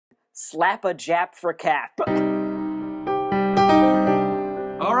Slap a Jap for Cap.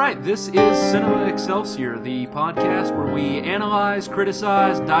 All right, this is Cinema Excelsior, the podcast where we analyze,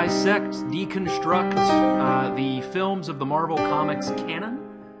 criticize, dissect, deconstruct the films of the Marvel Comics canon.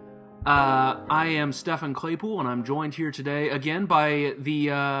 I am Stefan Claypool, and I'm joined here today again by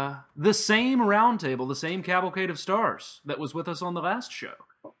the same roundtable, the same cavalcade of stars that was with us on the last show.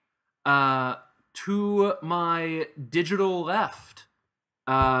 To my digital left,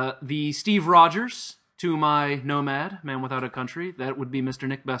 the Steve Rogers. To my nomad, man without a country, that would be Mr.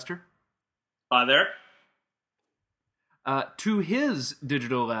 Nick Bester. Hi there. To his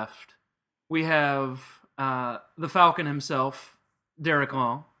digital left, we have the Falcon himself, Derek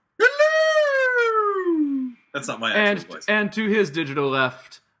Long. Hello! That's not my actual voice. And to his digital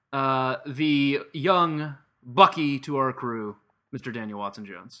left, the young Bucky to our crew, Mr. Daniel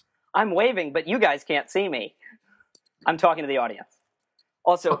Watson-Jones. I'm waving, but you guys can't see me. I'm talking to the audience.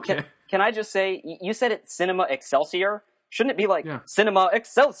 Also, Okay. Can I just say, you said it's Cinema Excelsior? Shouldn't it be like Cinema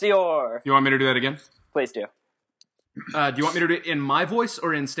Excelsior? You want me to do that again? Please do. Do you want me to do it in my voice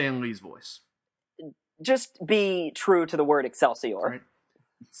or in Stan Lee's voice? Just be true to the word Excelsior. Right.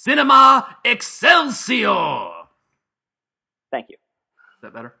 Cinema Excelsior! Thank you. Is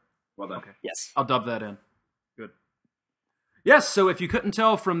that better? Well done. Okay. Yes. I'll dub that in. Good. Yes, so if you couldn't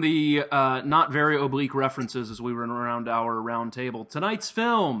tell from the not very oblique references as we were around our round table, tonight's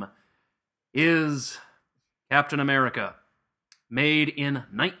film is Captain America, made in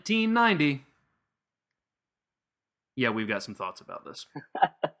 1990. Yeah, we've got some thoughts about this.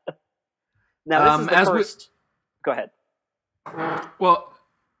 Now, this is the first... Go ahead. Well,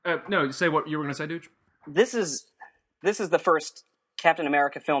 no, say what you were going to say, Dooch. This is the first Captain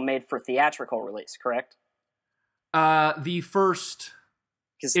America film made for theatrical release, correct? The first...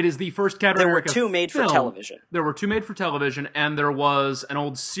 It is the first Captain America film. There were two made for television. There were two made for television, and there was an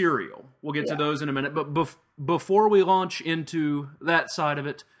old serial. We'll get to those in a minute. But before we launch into that side of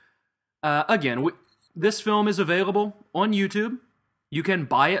it, again, this film is available on YouTube. You can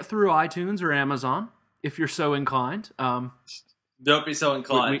buy it through iTunes or Amazon if you're so inclined. Don't be so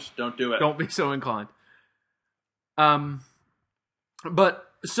inclined. Don't do it. Don't be so inclined.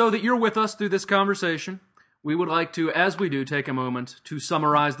 But so that you're with us through this conversation, we would like to, as we do, take a moment to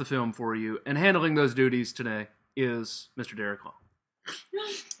summarize the film for you. And handling those duties today is Mr. Derek Law.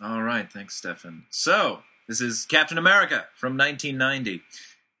 All right, thanks, Stefan. So, this is Captain America from 1990.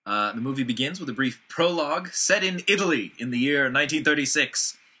 The movie begins with a brief prologue set in Italy in the year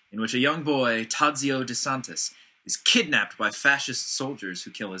 1936, in which a young boy, Tadzio De Santis, is kidnapped by fascist soldiers who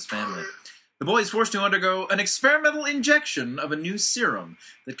kill his family. The boy is forced to undergo an experimental injection of a new serum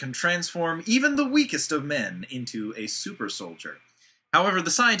that can transform even the weakest of men into a super soldier. However,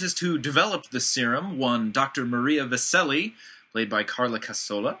 the scientist who developed the serum, one Dr. Maria Veselli, played by Carla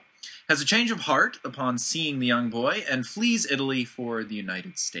Cassola, has a change of heart upon seeing the young boy and flees Italy for the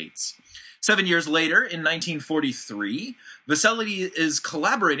United States. 7 years later, in 1943, Veselli is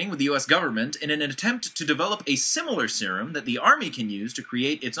collaborating with the U.S. government in an attempt to develop a similar serum that the Army can use to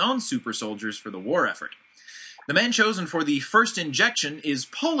create its own super soldiers for the war effort. The man chosen for the first injection is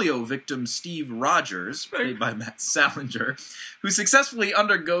polio victim Steve Rogers, played by Matt Salinger, who successfully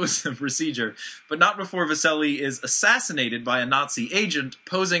undergoes the procedure, but not before Veselli is assassinated by a Nazi agent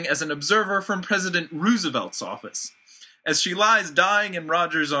posing as an observer from President Roosevelt's office. As she lies dying in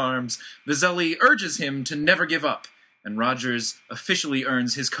Rogers' arms, Veselli urges him to never give up, and Rogers officially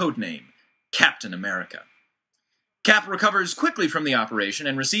earns his codename, Captain America. Cap recovers quickly from the operation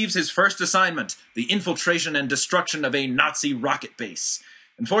and receives his first assignment, the infiltration and destruction of a Nazi rocket base.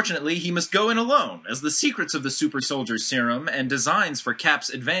 Unfortunately, he must go in alone, as the secrets of the super soldier serum and designs for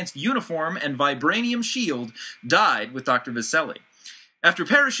Cap's advanced uniform and vibranium shield died with Dr. Veselli. After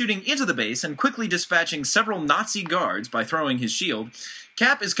parachuting into the base and quickly dispatching several Nazi guards by throwing his shield,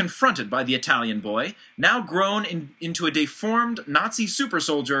 Cap is confronted by the Italian boy, now grown into a deformed Nazi super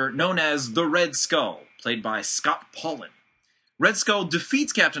soldier known as the Red Skull, played by Scott Paulin. Red Skull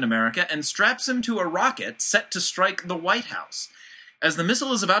defeats Captain America and straps him to a rocket set to strike the White House. As the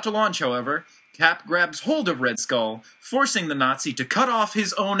missile is about to launch, however, Cap grabs hold of Red Skull, forcing the Nazi to cut off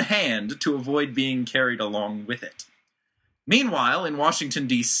his own hand to avoid being carried along with it. Meanwhile, in Washington,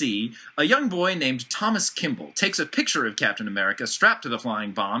 D.C., a young boy named Thomas Kimball takes a picture of Captain America strapped to the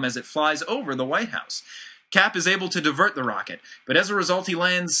flying bomb as it flies over the White House. Cap is able to divert the rocket, but as a result he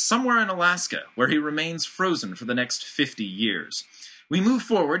lands somewhere in Alaska, where he remains frozen for the next 50 years. We move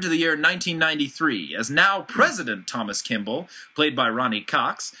forward to the year 1993, as now President Thomas Kimball, played by Ronnie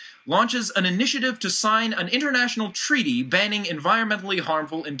Cox, launches an initiative to sign an international treaty banning environmentally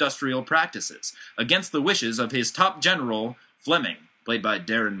harmful industrial practices, against the wishes of his top general, Fleming, played by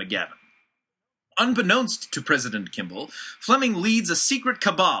Darren McGavin. Unbeknownst to President Kimball, Fleming leads a secret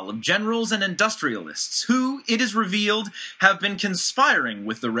cabal of generals and industrialists who, it is revealed, have been conspiring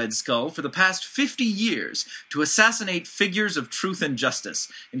with the Red Skull for the past 50 years to assassinate figures of truth and justice,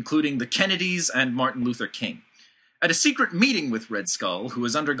 including the Kennedys and Martin Luther King. At a secret meeting with Red Skull, who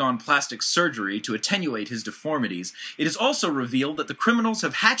has undergone plastic surgery to attenuate his deformities, it is also revealed that the criminals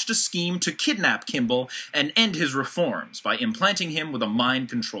have hatched a scheme to kidnap Kimball and end his reforms by implanting him with a mind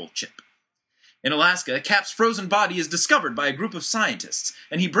control chip. In Alaska, Cap's frozen body is discovered by a group of scientists,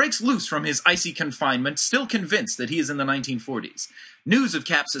 and he breaks loose from his icy confinement, still convinced that he is in the 1940s. News of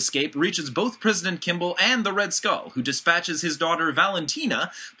Cap's escape reaches both President Kimball and the Red Skull, who dispatches his daughter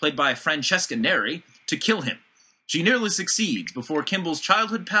Valentina, played by Francesca Neri, to kill him. She nearly succeeds before Kimball's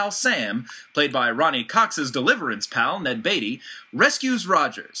childhood pal Sam, played by Ronnie Cox's deliverance pal Ned Beatty, rescues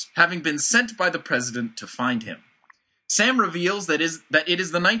Rogers, having been sent by the president to find him. Sam reveals that it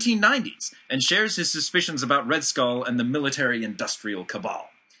is the 1990s and shares his suspicions about Red Skull and the military-industrial cabal.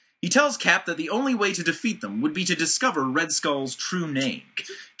 He tells Cap that the only way to defeat them would be to discover Red Skull's true name.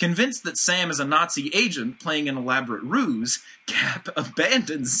 Convinced that Sam is a Nazi agent playing an elaborate ruse, Cap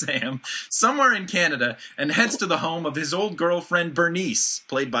abandons Sam somewhere in Canada and heads to the home of his old girlfriend Bernice,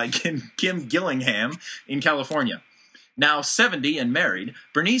 played by Kim Gillingham, in California. Now 70 and married,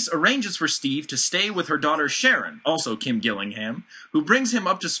 Bernice arranges for Steve to stay with her daughter Sharon, also Kim Gillingham, who brings him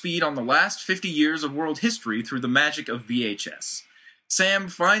up to speed on the last 50 years of world history through the magic of VHS. Sam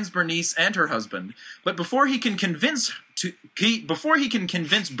finds Bernice and her husband, but before he can convince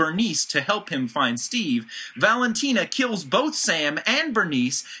Bernice to help him find Steve, Valentina kills both Sam and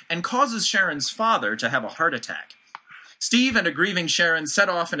Bernice and causes Sharon's father to have a heart attack. Steve and a grieving Sharon set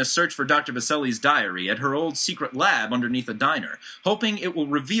off in a search for Dr. Vaselli's diary at her old secret lab underneath a diner, hoping it will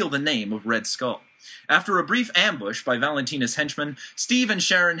reveal the name of Red Skull. After a brief ambush by Valentina's henchmen, Steve and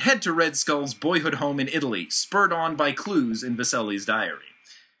Sharon head to Red Skull's boyhood home in Italy, spurred on by clues in Vaselli's diary.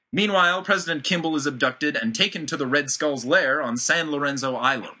 Meanwhile, President Kimball is abducted and taken to the Red Skull's lair on San Lorenzo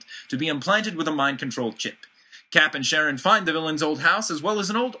Island to be implanted with a mind-controlled chip. Cap and Sharon find the villain's old house as well as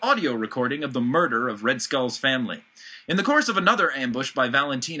an old audio recording of the murder of Red Skull's family. In the course of another ambush by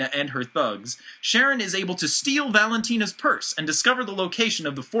Valentina and her thugs, Sharon is able to steal Valentina's purse and discover the location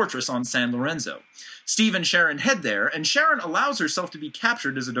of the fortress on San Lorenzo. Steve and Sharon head there, and Sharon allows herself to be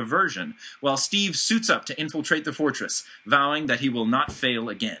captured as a diversion, while Steve suits up to infiltrate the fortress, vowing that he will not fail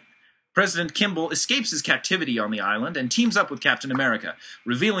again. President Kimball escapes his captivity on the island and teams up with Captain America,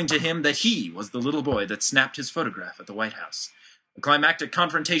 revealing to him that he was the little boy that snapped his photograph at the White House. A climactic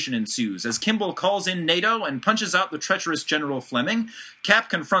confrontation ensues as Kimball calls in NATO and punches out the treacherous General Fleming. Cap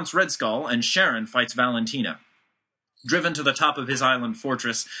confronts Red Skull, and Sharon fights Valentina. Driven to the top of his island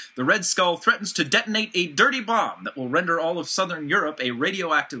fortress, the Red Skull threatens to detonate a dirty bomb that will render all of southern Europe a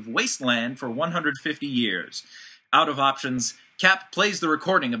radioactive wasteland for 150 years. Out of options, Cap plays the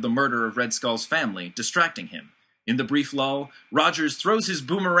recording of the murder of Red Skull's family, distracting him. In the brief lull, Rogers throws his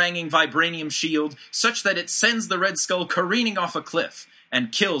boomeranging vibranium shield such that it sends the Red Skull careening off a cliff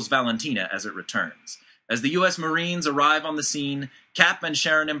and kills Valentina as it returns. As the U.S. Marines arrive on the scene, Cap and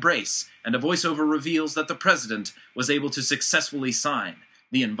Sharon embrace, and a voiceover reveals that the president was able to successfully sign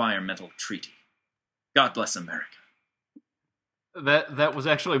the Environmental Treaty. God bless America. That was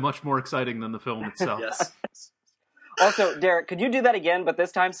actually much more exciting than the film itself. Yes. Also, Derek, could you do that again, but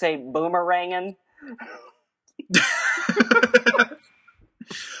this time say boomerangin'?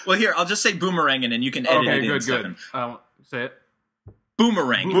 Well, here, I'll just say boomerangin', and you can edit it in. Good. Say it.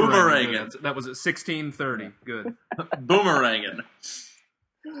 Boomerangin'. That was at 16:30. Good. Boomerangin'.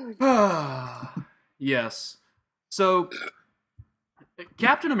 Yes. So,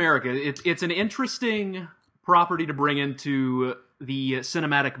 Captain America, it's an interesting property to bring into the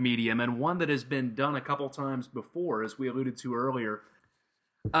cinematic medium, and one that has been done a couple times before, as we alluded to earlier.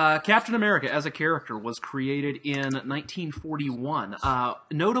 Captain America as a character was created in 1941,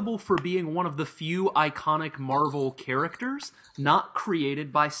 notable for being one of the few iconic Marvel characters not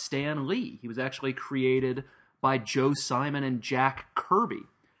created by Stan Lee. He was actually created by Joe Simon and Jack Kirby.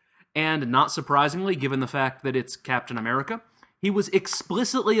 And not surprisingly, given the fact that it's Captain America, he was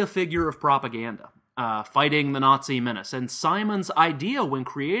explicitly a figure of propaganda, fighting the Nazi menace. And Simon's idea when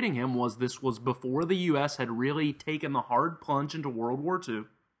creating him was this was before the U.S. had really taken the hard plunge into World War II.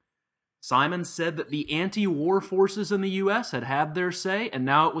 Simon said that the anti-war forces in the U.S. had had their say, and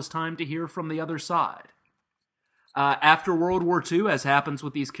now it was time to hear from the other side. After World War II, as happens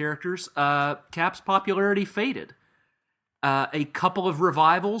with these characters, Cap's popularity faded. A couple of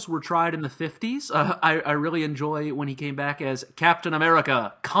revivals were tried in the 50s. I really enjoy when he came back as Captain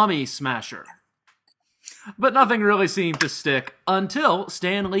America, Commie Smasher. But nothing really seemed to stick until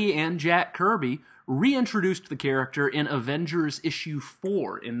Stan Lee and Jack Kirby reintroduced the character in Avengers issue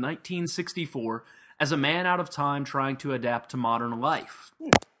 4 in 1964 as a man out of time trying to adapt to modern life.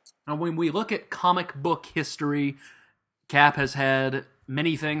 Now, when we look at comic book history, Cap has had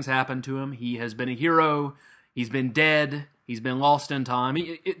many things happen to him. He has been a hero, he's been dead, he's been lost in time,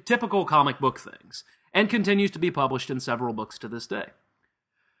 typical comic book things, and continues to be published in several books to this day.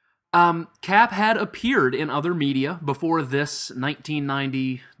 Cap had appeared in other media before this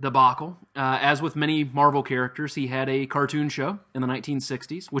 1990 debacle. As with many Marvel characters, he had a cartoon show in the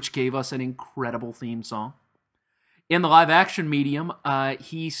 1960s, which gave us an incredible theme song. In the live-action medium,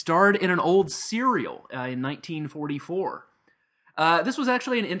 he starred in an old serial in 1944. This was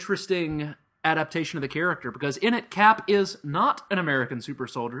actually an interesting adaptation of the character, because in it, Cap is not an American super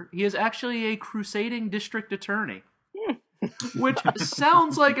soldier. He is actually a crusading district attorney. Which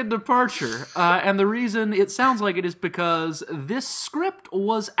sounds like a departure, and the reason it sounds like it is because this script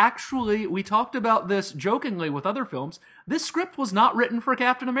was actually, we talked about this jokingly with other films, this script was not written for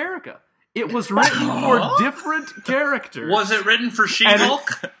Captain America. It was written for different characters. Was it written for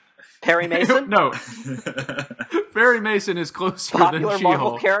She-Hulk? Perry Mason? No. Perry Mason is closer Popular than She-Hulk.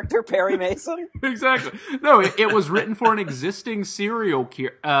 Marvel character, Perry Mason? Exactly. No, it was written for an existing serial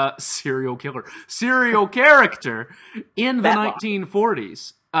character in the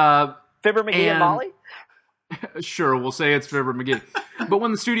 1940s. Fibber McGee and Molly? Sure, we'll say it's Fibber McGee. But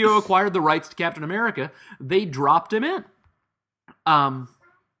when the studio acquired the rights to Captain America, they dropped him in. And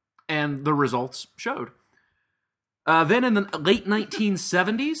the results showed. Then in the late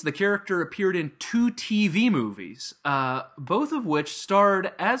 1970s, the character appeared in 2 TV movies, both of which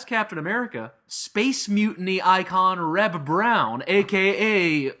starred as Captain America, space mutiny icon Reb Brown,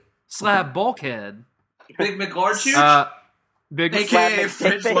 a.k.a. Slab Bulkhead. Big McLarge Big a.k.a.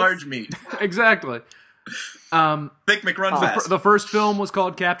 Fridge Large Meat. Exactly. Big McRun Fast. The first film was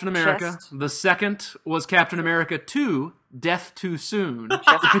called Captain America. The second was Captain America 2, Death Too Soon, which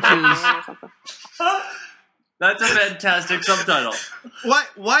is... That's a fantastic subtitle.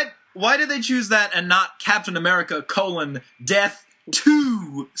 Why did they choose that and not Captain America, Death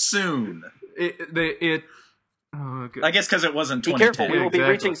Too Soon? I guess because it wasn't 2010. Be careful, we will be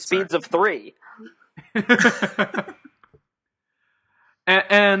reaching speeds of 3.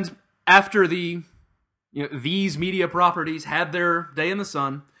 and after these media properties had their day in the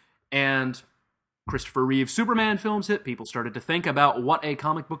sun, and Christopher Reeve's Superman films hit, people started to think about what a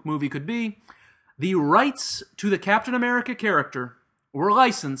comic book movie could be. The rights to the Captain America character were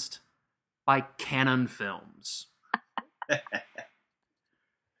licensed by Cannon Films.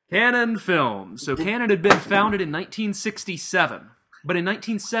 Cannon Films. So Cannon had been founded in 1967, but in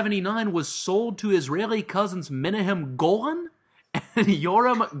 1979 was sold to Israeli cousins Menahem Golan and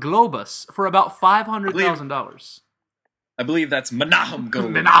Yoram Globus for about $500,000. I believe that's Menahem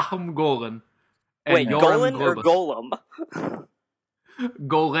Golan. Menahem Golan. Wait, Golan or Golem?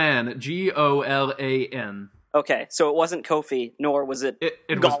 Golan, Golan. Okay, so it wasn't Kofi, nor was it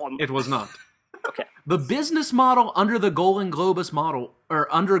Gollum. It was not. Okay. The business model under the Golan Globus model, or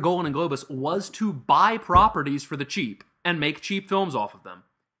under Golan and Globus, was to buy properties for the cheap and make cheap films off of them,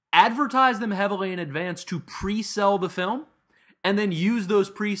 advertise them heavily in advance to pre-sell the film, and then use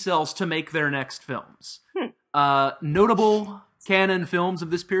those pre-sales to make their next films. Notable Cannon films of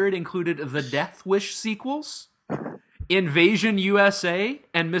this period included the Death Wish sequels, Invasion USA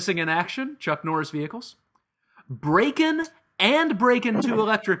and Missing in Action, Chuck Norris vehicles, Breakin' and Breakin' 2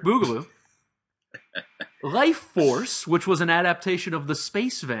 Electric Boogaloo, Life Force, which was an adaptation of The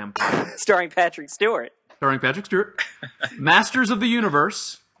Space Vampire. Starring Patrick Stewart. Masters of the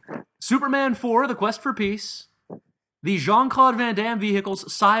Universe, Superman 4, The Quest for Peace, the Jean-Claude Van Damme vehicles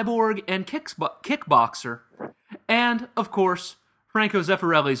Cyborg and Kickboxer, and, of course, Franco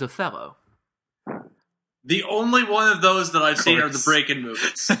Zeffirelli's Othello. The only one of those that I've seen are the Breakin'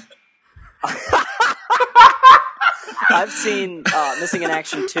 movies. I've seen Missing in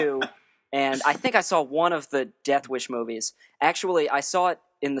Action 2, and I think I saw one of the Death Wish movies. Actually, I saw it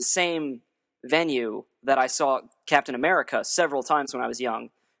in the same venue that I saw Captain America several times when I was young,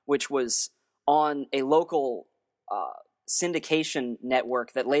 which was on a local syndication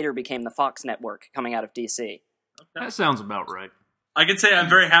network that later became the Fox network coming out of DC. That sounds about right. I can say I'm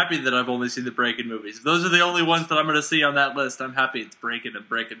very happy that I've only seen the Breakin' movies. If those are the only ones that I'm going to see on that list, I'm happy it's Breakin' and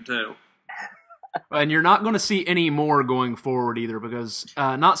Breakin' 2. And you're not going to see any more going forward either, because,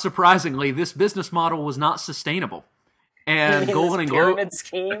 not surprisingly, this business model was not sustainable. And Golan and pyramid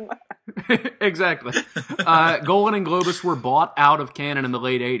scheme? Exactly. Golan and Globus were bought out of Cannon in the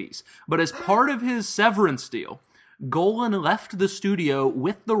late 80s. But as part of his severance deal, Golan left the studio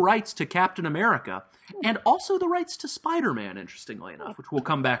with the rights to Captain America and also the rights to Spider-Man, interestingly enough, which we'll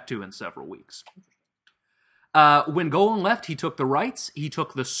come back to in several weeks. When Golan left, he took the rights, he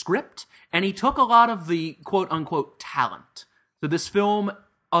took the script, and he took a lot of the quote-unquote talent. So this film,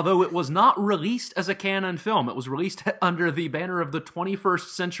 although it was not released as a canon film, it was released under the banner of the 21st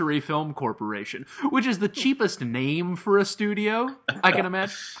Century Film Corporation, which is the cheapest name for a studio, I can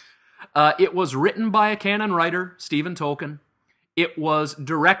imagine. It was written by a canon writer, Stephen Tolkien. It was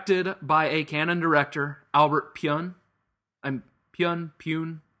directed by a canon director, Albert Pyun. I'm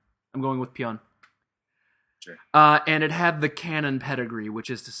going with Pyun. Sure. And it had the canon pedigree, which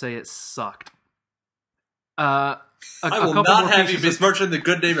is to say it sucked. I will not have you besmirching the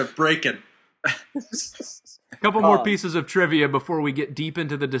good name of Breakin'. A couple more pieces of trivia before we get deep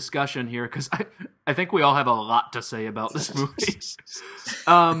into the discussion here, because I think we all have a lot to say about this movie.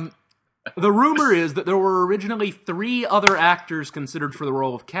 The rumor is that there were originally 3 other actors considered for the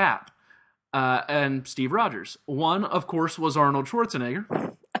role of Cap and Steve Rogers. One, of course, was Arnold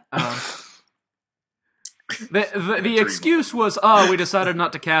Schwarzenegger. The excuse was, we decided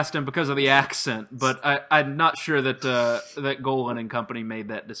not to cast him because of the accent, but I'm not sure that Golan and company made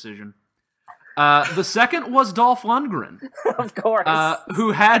that decision. The second was Dolph Lundgren. Of course.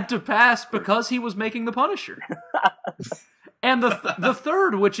 Who had to pass because he was making The Punisher. And the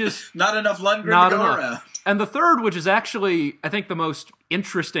third, which is... Not enough Lundgren not to go enough. around. And the third, which is actually, I think, the most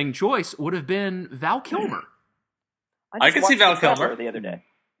interesting choice, would have been Val Kilmer. I could see Val Kilmer the other day.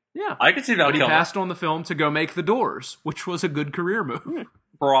 Yeah. I could see Val But he Kilmer. passed on the film to go make The Doors, which was a good career move.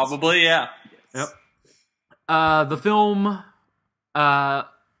 Probably, yeah. Yep. The film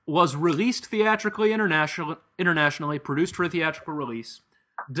was released theatrically internationally, produced for a theatrical release,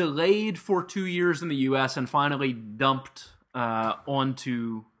 delayed for 2 years in the U.S., and finally dumped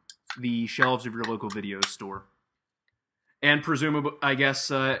onto the shelves of your local video store. And presumably, I guess,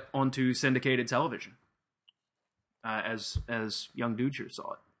 onto syndicated television, as young dudes here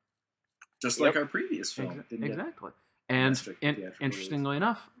saw it. Just like our previous film. Didn't get Exactly. And strict theatrical interestingly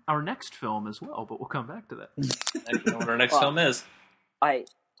enough, our next film as well, but we'll come back to that. I don't know what our next film is. I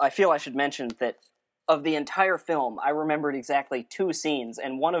feel I should mention that of the entire film, I remembered exactly 2 scenes,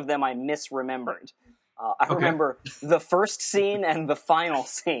 and one of them I misremembered. I remember the first scene and the final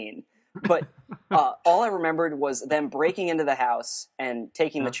scene, but all I remembered was them breaking into the house and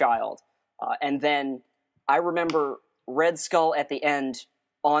taking the child. And then I remember Red Skull at the end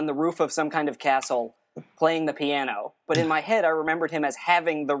on the roof of some kind of castle playing the piano. But in my head, I remembered him as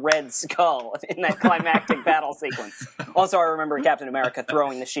having the Red Skull in that climactic battle sequence. Also, I remember Captain America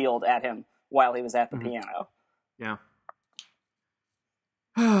throwing the shield at him while he was at the piano. Yeah.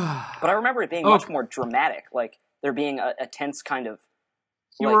 But I remember it being much more dramatic, like there being a tense kind of...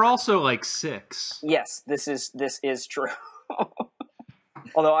 You were also like 6. Yes, this is true.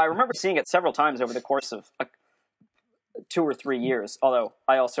 Although I remember seeing it several times over the course of 2 or 3 years. Although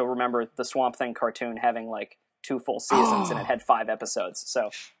I also remember the Swamp Thing cartoon having like 2 full seasons and it had 5 episodes.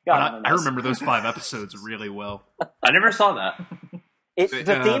 So I remember those 5 episodes really well. I never saw that.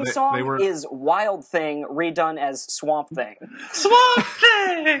 The theme song is Wild Thing redone as Swamp Thing. Swamp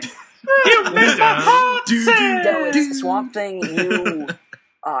Thing! You make my heart sing! No, it's Swamp Thing, you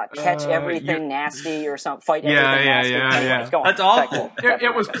catch everything nasty or something, fight everything nasty. Anyways, go on. That's awful.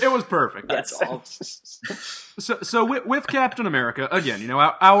 It was perfect. That's all. So with Captain America, again,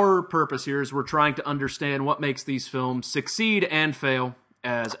 our purpose here is we're trying to understand what makes these films succeed and fail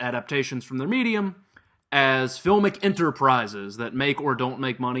as adaptations from their medium, as filmic enterprises that make or don't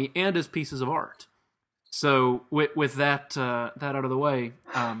make money, and as pieces of art. So with that out of the way,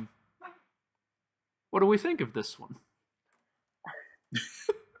 what do we think of this one?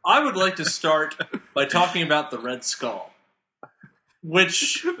 I would like to start by talking about the Red Skull,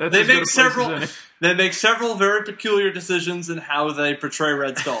 which they make several very peculiar decisions in how they portray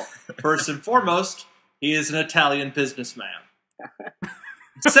Red Skull. First and foremost, he is an Italian businessman.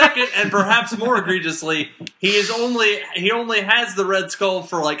 Second, and perhaps more egregiously, he only has the Red Skull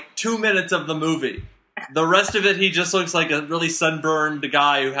for like 2 minutes of the movie. The rest of it, he just looks like a really sunburned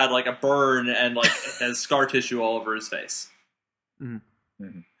guy who had like a burn and like has scar tissue all over his face. Mm-hmm.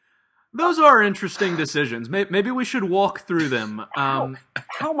 Mm-hmm. Those are interesting decisions. Maybe we should walk through them. How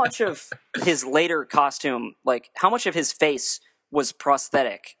much of his later costume, like how much of his face was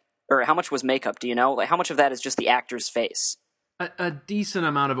prosthetic, or how much was makeup? Do you know? Like how much of that is just the actor's face? A decent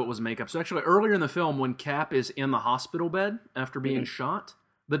amount of it was makeup. So actually, earlier in the film, when Cap is in the hospital bed after being shot,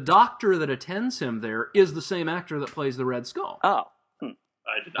 the doctor that attends him there is the same actor that plays the Red Skull. Oh.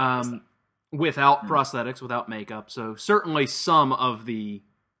 I did not know that. Without prosthetics, without makeup. So certainly some of the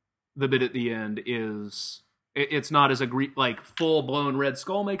bit at the end is It's not as full-blown Red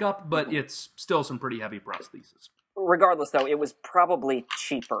Skull makeup, but it's still some pretty heavy prosthesis. Regardless, though, it was probably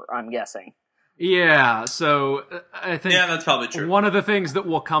cheaper, I'm guessing. Yeah, so I think that's probably true. One of the things that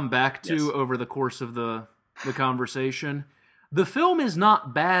we'll come back to over the course of the conversation, the film is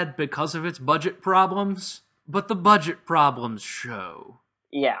not bad because of its budget problems, but the budget problems show.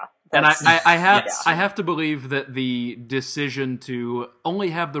 Yeah. And I have to believe that the decision to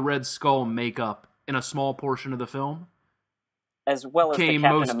only have the Red Skull makeup in a small portion of the film, as well as the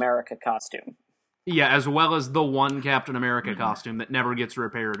Captain America costume. Yeah, as well as the one Captain America costume that never gets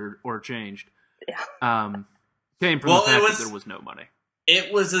repaired or changed. Yeah. Came from the fact that there was no money.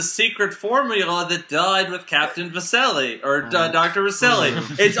 It was a secret formula that died with Captain Vaselli, or Dr.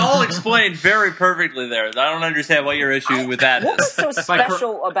 Vaselli. It's all explained very perfectly there. I don't understand what your issue with that What is. was so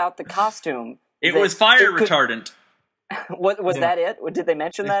special about the costume? It was fire retardant. What was that? It did they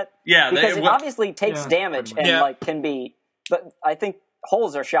mention that? Yeah, because it obviously takes damage and can be. But I think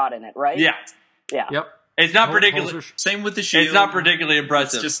holes are shot in it, right? Yeah. Yep. It's not particularly. Same with the shield. It's not particularly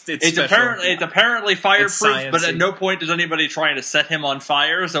impressive. It's apparently fireproof, but at no point does anybody trying to set him on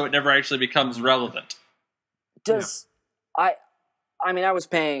fire, so it never actually becomes relevant. I mean, I was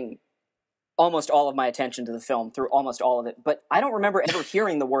paying almost all of my attention to the film through almost all of it, but I don't remember ever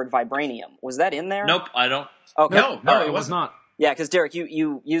hearing the word vibranium. Was that in there? Nope, I don't. Okay. No, it was not. Yeah, because Derek,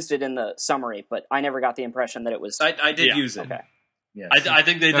 you used it in the summary, but I never got the impression that it was. I did use it. Okay. Yeah. I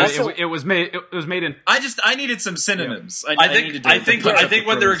think they just. It was made in. I needed some synonyms. Yeah. I think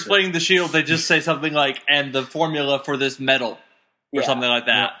when they're explaining the shield, they just say something like, "and the formula for this metal," or something like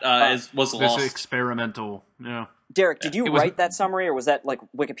that. Was lost. This experimental. Yeah. Derek, did you write that summary, or was that like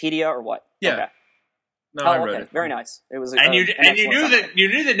Wikipedia, or what? Yeah. Okay. No, I read it. Very nice. It was. And you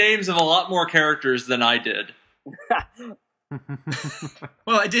knew the names of a lot more characters than I did.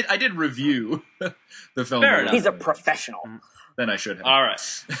 Well, I did review the film. Fair enough. He's a professional. Then I should have. All right.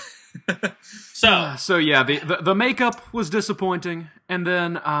 So yeah, the makeup was disappointing, and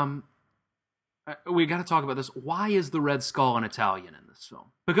then we got to talk about this. Why is the Red Skull an Italian in this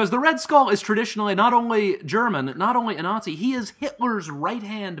film? Because the Red Skull is traditionally not only German, not only a Nazi, he is Hitler's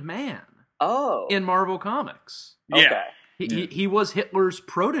right-hand man. Oh. In Marvel Comics. Yeah. He was Hitler's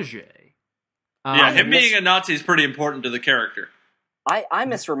protege. Him being a Nazi is pretty important to the character. I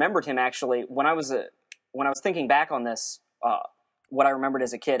misremembered him, actually. When I was thinking back on this, what I remembered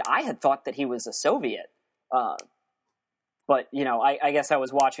as a kid, I had thought that he was a Soviet. But, I guess I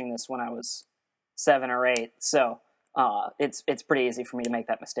was watching this when I was 7 or 8, so it's pretty easy for me to make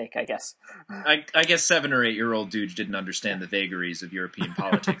that mistake, I guess. I guess 7 or 8-year-old dudes didn't understand the vagaries of European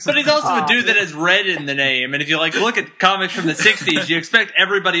politics. But he's also a dude that has red in the name, and if you look at comics from the 60s, you expect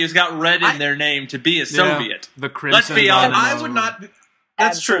everybody who's got red in their name to be a Soviet. The crimson. Let's be honest. I would not...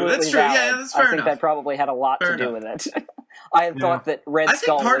 That's true. That's true. Valid. Yeah, that's fair enough. I think that probably had a lot to do with it. I had thought that Red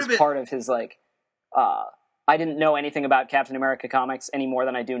Skull was part of his, I didn't know anything about Captain America comics any more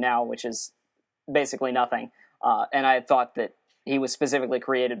than I do now, which is basically nothing. And I had thought that he was specifically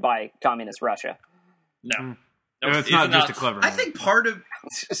created by communist Russia. No. It's not just a clever name. I think part of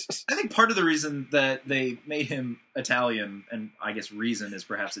the reason that they made him Italian, and I guess reason is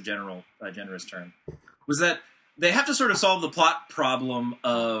perhaps a generous term, was that they have to sort of solve the plot problem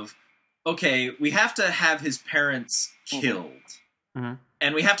of, okay, we have to have his parents killed. Mm-hmm.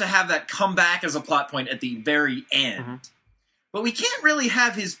 And we have to have that come back as a plot point at the very end. Mm-hmm. But we can't really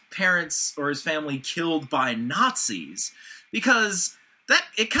have his parents or his family killed by Nazis, because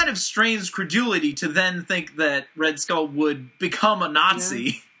it kind of strains credulity to then think that Red Skull would become a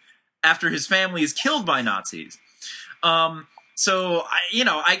Nazi after his family is killed by Nazis. So,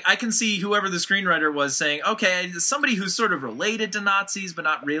 I can see whoever the screenwriter was saying, okay, somebody who's sort of related to Nazis, but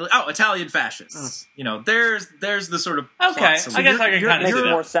not really. Oh, Italian fascists. There's the sort of... Okay, I guess I can kind of see that. Makes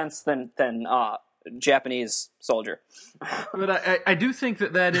more sense than Japanese soldier. But I do think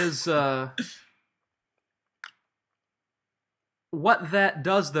that is... What that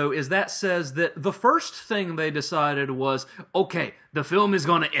does, though, is that says that the first thing they decided was, okay, the film is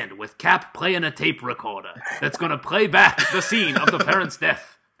going to end with Cap playing a tape recorder that's going to play back the scene of the parents'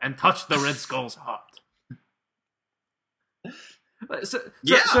 death and touch the Red Skull's heart. So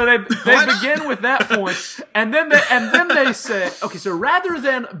they begin with that point, and then they say, okay, so rather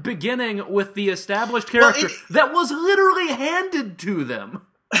than beginning with the established character that was literally handed to them...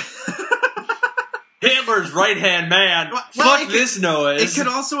 Hitler's right-hand man. Fuck this noise. It could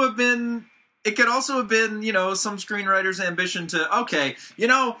also have been it could also have been, some screenwriter's ambition to, okay,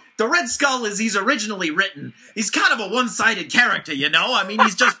 the Red Skull he's originally written. He's kind of a one-sided character, I mean,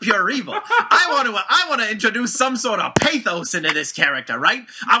 he's just pure evil. I want to introduce some sort of pathos into this character, right?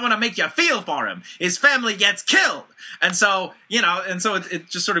 I want to make you feel for him. His family gets killed. And so, it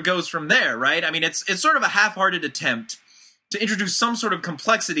just sort of goes from there, right? I mean, it's sort of a half-hearted attempt to introduce some sort of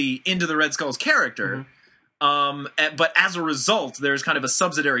complexity into the Red Skull's character. Mm-hmm. But as a result, there's kind of a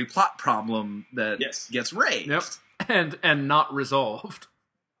subsidiary plot problem that gets raised. Yep. And not resolved.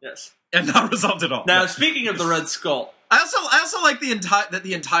 Yes. And not resolved at all. Now, speaking of the Red Skull, I also like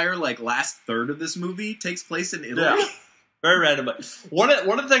the entire last third of this movie takes place in Italy. Yeah. Very randomly. One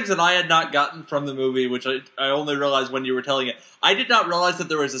of the things that I had not gotten from the movie, which I only realized when you were telling it, I did not realize that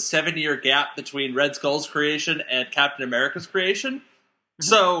there was a 7-year gap between Red Skull's creation and Captain America's creation.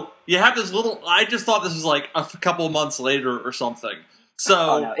 So you have this I just thought this was like a couple months later or something.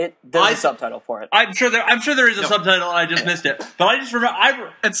 So there's a subtitle for it. I'm sure there is a subtitle, and I just missed it. But I just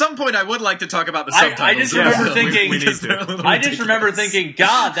remember. At some point, I would like to talk about the subtitles. I just remember thinking.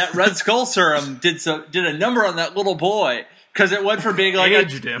 God, that Red Skull serum did a number on that little boy, because it went from being like a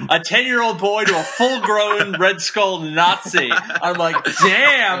 10-year-old boy to a full-grown Red Skull Nazi. I'm like,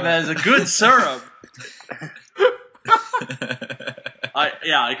 damn, that is a good serum.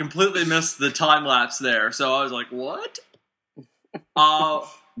 I completely missed the time lapse there. So I was like, what?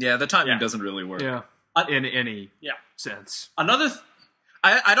 The timing doesn't really work. Yeah, in any sense.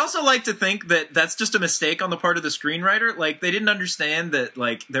 I'd also like to think that that's just a mistake on the part of the screenwriter. Like, they didn't understand that,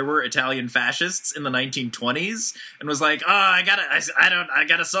 there were Italian fascists in the 1920s, and was like, I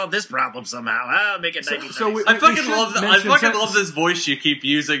gotta solve this problem somehow. I'll make it 1920s. I fucking love this voice you keep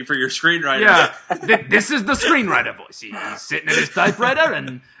using for your screenwriter. Yeah, this is the screenwriter voice. He's sitting at his typewriter,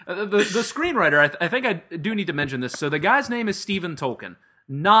 and the screenwriter, I think I do need to mention this. So the guy's name is Stephen Tolkien,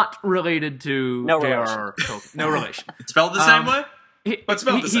 not related to J.R.R. Tolkien. No relation. Spelled the same way?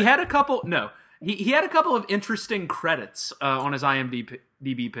 He had a couple. No, he had a couple of interesting credits on his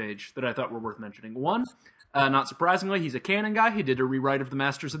IMDb page that I thought were worth mentioning. One, not surprisingly, he's a canon guy. He did a rewrite of the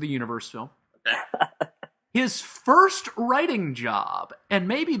Masters of the Universe film. His first writing job, and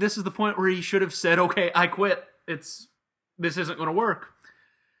maybe this is the point where he should have said, "Okay, I quit. This isn't going to work."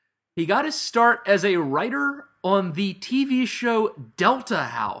 He got his start as a writer on the TV show Delta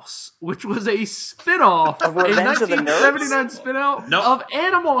House, which was a spin-off, a 1979 spin-off of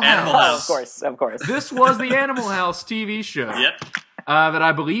Animal House. Oh, of course. This was the Animal House TV show. Yep. That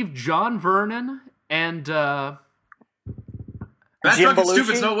I believe John Vernon and Bad Drunk and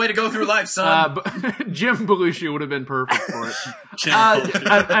Stupid's no way to go through life, son. Jim Belushi would have been perfect for it.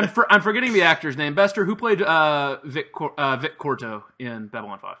 I'm forgetting the actor's name. Bester, who played Vic Corto in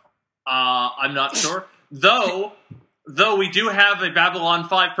Babylon 5? I'm not sure. Though we do have a Babylon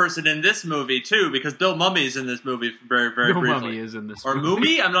 5 person in this movie, too, because Bill Mummy's in this movie very, very briefly. Bill Mummy is in this movie. Or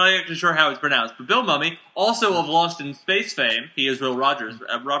Mummy? I'm not actually sure how it's pronounced. But Bill Mummy, also of Lost in Space fame, he is Will Rogers,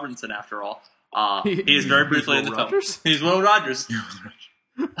 Robinson, after all. He is very briefly in the film. He's Will Rogers.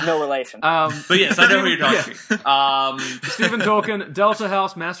 No relation. But yes, I know who you're talking. Stephen Tolkien, Delta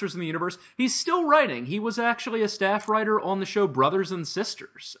House, Masters in the Universe. He's still writing. He was actually a staff writer on the show Brothers and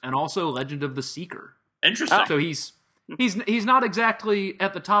Sisters, and also Legend of the Seeker. Interesting. So he's not exactly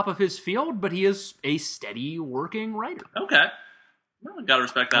at the top of his field, but he is a steady working writer. Okay. Well, gotta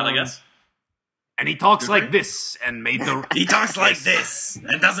respect that, I guess. And he talks like this, and made the... He talks like this,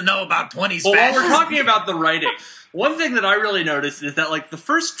 and doesn't know about 20s Well, while we're talking about the writing, one thing that I really noticed is that, the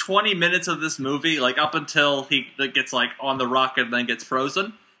first 20 minutes of this movie, up until he gets, on the rock and then gets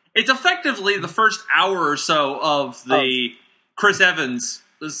frozen, it's effectively the first hour or so of the Chris Evans...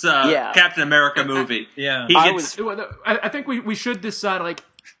 Captain America movie. Yeah. I think we should decide,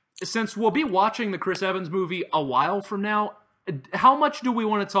 since we'll be watching the Chris Evans movie a while from now, how much do we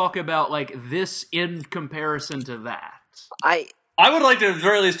want to talk about, this in comparison to that? I would like to at the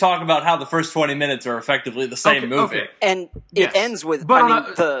very least talk about how the first 20 minutes are effectively the same movie. Okay. And it ends with,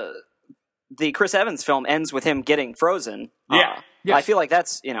 the Chris Evans film ends with him getting frozen. Yeah. I feel like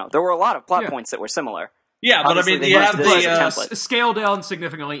that's, there were a lot of plot points that were similar. Yeah, but obviously, you have the scale down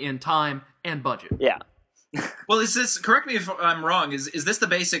significantly in time and budget. Yeah. Well, is this? Correct me if I'm wrong. Is this the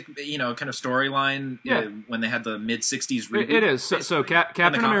basic kind of storyline? When they had the mid '60s reboot. It is. So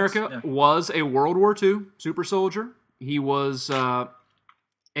Captain America was a World War II super soldier. He was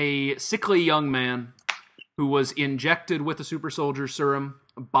a sickly young man who was injected with the super soldier serum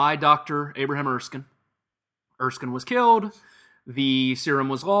by Dr. Abraham Erskine. Erskine was killed. The serum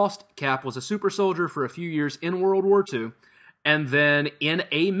was lost. Cap was a super soldier for a few years in World War II. And then in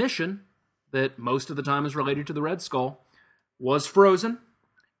a mission that most of the time is related to the Red Skull, was frozen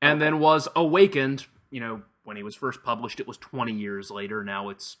and then was awakened, when he was first published, it was 20 years later. Now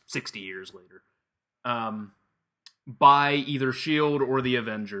it's 60 years later. By either S.H.I.E.L.D. or the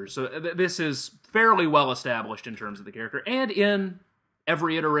Avengers. So this is fairly well established in terms of the character. And in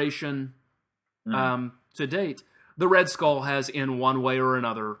every iteration to date, the Red Skull has, in one way or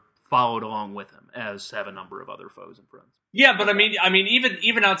another, followed along with him, as have a number of other foes and friends. Yeah, but I mean,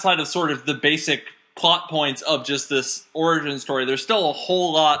 even outside of sort of the basic plot points of just this origin story, there's still a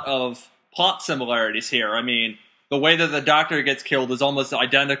whole lot of plot similarities here. I mean, the way that the Doctor gets killed is almost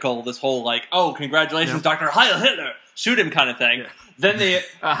identical. This whole oh, congratulations, Doctor Heil Hitler, shoot him kind of thing. Yeah. Then they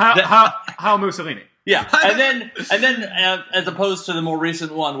how Mussolini. Yeah, and then as opposed to the more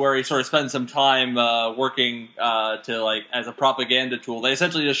recent one where he sort of spends some time working to as a propaganda tool, they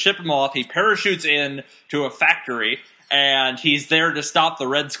essentially just ship him off. He parachutes in to a factory, and he's there to stop the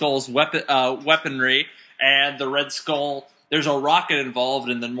Red Skull's weaponry. And the Red Skull, there's a rocket involved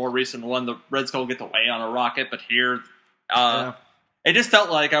in the more recent one. The Red Skull gets away on a rocket, but here, it just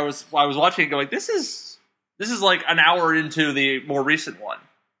felt like I was watching it going, this is like an hour into the more recent one.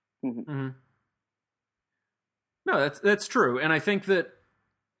 Mm-hmm. No, that's true, and I think that,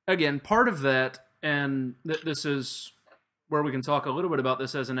 again, part of that, and this is where we can talk a little bit about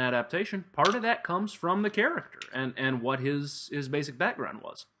this as an adaptation, part of that comes from the character and what his basic background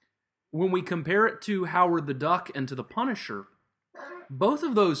was. When we compare it to Howard the Duck and to The Punisher, both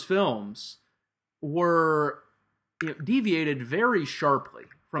of those films were deviated very sharply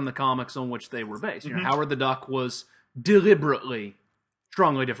from the comics on which they were based. Mm-hmm. Howard the Duck was deliberately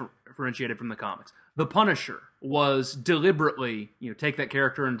strongly differentiated from the comics. The Punisher was deliberately, take that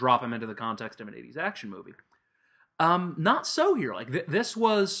character and drop him into the context of an 80s action movie. Not so here. This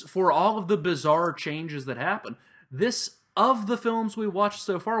was, for all of the bizarre changes that happened, this, of the films we watched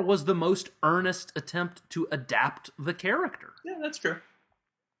so far, was the most earnest attempt to adapt the character. Yeah, that's true.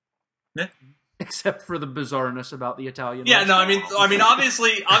 Yeah. Except for the bizarreness about the Italian. Yeah, no, I mean,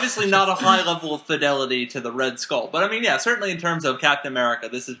 obviously not a high level of fidelity to the Red Skull, but I mean, yeah, certainly in terms of Captain America,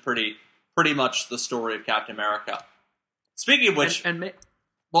 this is pretty much the story of Captain America. Speaking of which,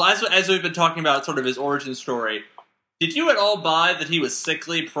 well, as we've been talking about sort of his origin story, did you at all buy that he was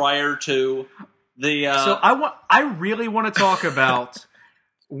sickly prior to the... So I really want to talk about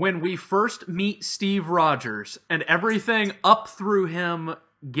when we first meet Steve Rogers and everything up through him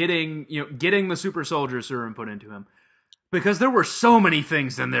getting the super soldier serum put into him. Because there were so many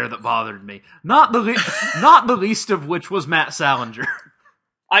things in there that bothered me. Not the least of which was Matt Salinger.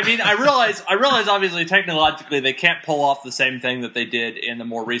 I mean, I realize obviously technologically they can't pull off the same thing that they did in the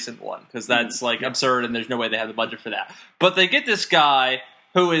more recent one, because that's absurd and there's no way they have the budget for that. But they get this guy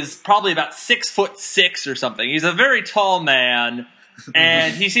who is probably about 6'6" or something. He's a very tall man,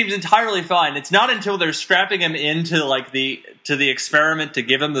 and he seems entirely fine. It's not until they're strapping him into the experiment to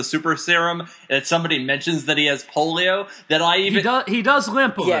give him the super serum that somebody mentions that he has polio that I even... He does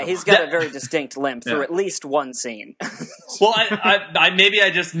limp a little. Yeah, he's got a very distinct limp through at least one scene. Well, I maybe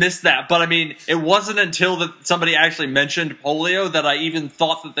I just missed that, but I mean, it wasn't until that somebody actually mentioned polio that I even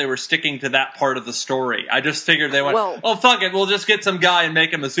thought that they were sticking to that part of the story. I just figured they went, oh, fuck it, we'll just get some guy and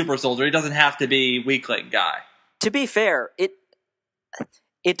make him a super soldier. He doesn't have to be weakling guy. To be fair,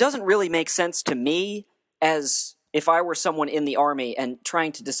 it doesn't really make sense to me as if I were someone in the army and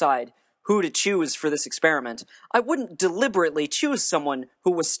trying to decide who to choose for this experiment. I wouldn't deliberately choose someone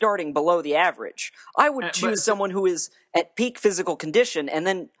who was starting below the average. I would choose someone who is at peak physical condition and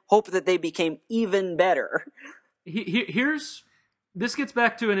then hope that they became even better. This gets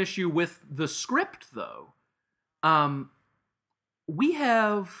back to an issue with the script, though. We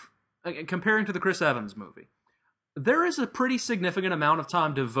have, comparing to the Chris Evans movie, there is a pretty significant amount of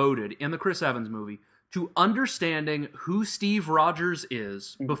time devoted in the Chris Evans movie to understanding who Steve Rogers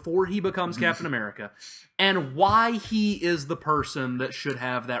is before he becomes Captain America and why he is the person that should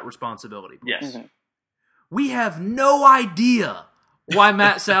have that responsibility. Yes. Mm-hmm. We have no idea why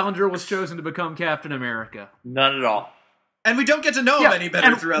Matt Salinger was chosen to become Captain America. None at all. And we don't get to know him any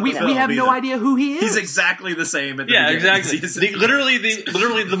better throughout the film. We have no idea who he is. He's exactly the same at the beginning. Exactly. Literally,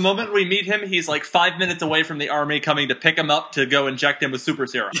 the moment we meet him, he's like 5 minutes away from the army coming to pick him up to go inject him with super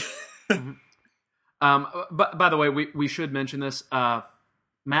serum. But by the way, we should mention this.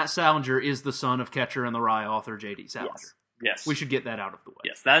 Matt Salinger is the son of Catcher in the Rye author J.D. Salinger. Yes. We should get that out of the way.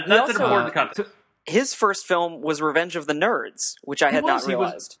 Yes, that's an important context. His first film was Revenge of the Nerds, which I had not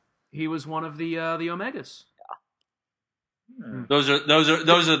realized. He was one of the Omegas. Those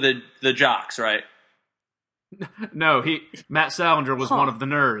are the jocks, right? No, Matt Salinger was one of the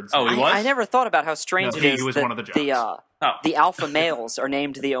nerds. Oh, he was? I never thought about how strange it is he was that one of the jocks. The alpha males are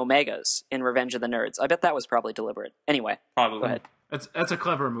named the Omegas in Revenge of the Nerds. I bet that was probably deliberate. Anyway, probably. Go ahead. That's a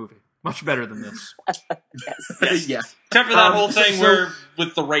clever movie. Much better than this. Yes. Yeah. Except for that whole thing where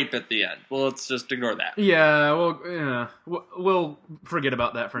with the rape at the end. Well, let's just ignore that. Yeah, we'll forget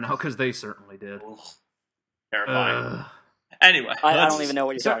about that for now, because they certainly did. Ugh. Terrifying. Anyway. I don't even know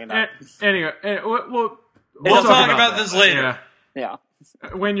what you're talking about. Anyway, we'll talk about this later. Yeah.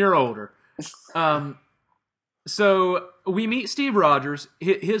 When you're older. So we meet Steve Rogers.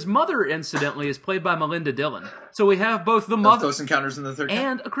 His mother, incidentally, is played by Melinda Dillon. So we have both the mother... Close Encounters in the Third Kind.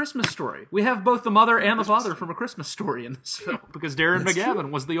 And A Christmas Story. We have both the mother and the father from A Christmas Story in this film, because Darren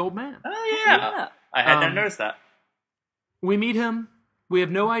McGavin was the old man. Oh, yeah. I had not noticed that. We meet him. We have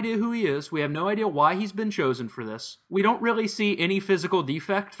no idea who he is. We have no idea why he's been chosen for this. We don't really see any physical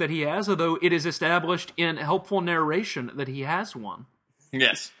defect that he has, although it is established in helpful narration that he has one.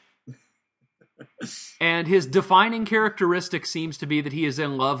 Yes. And his defining characteristic seems to be that he is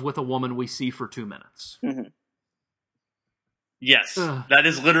in love with a woman we see for 2 minutes. Mm-hmm. Yes. That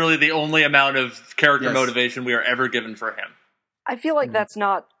is literally the only amount of character motivation we are ever given for him. I feel like that's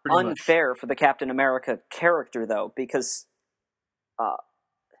not unfair for the Captain America character, though, because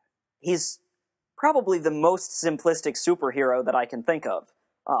he's probably the most simplistic superhero that I can think of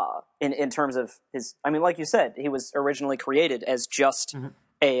in terms of his... I mean, like you said, he was originally created as just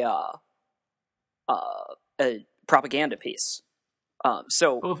a propaganda piece.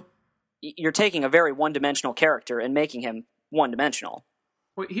 So you're taking a very one-dimensional character and making him one-dimensional.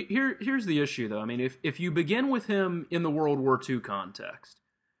 Well, here's the issue, though. I mean, if you begin with him in the World War II context,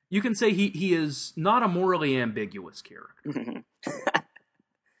 you can say he is not a morally ambiguous character.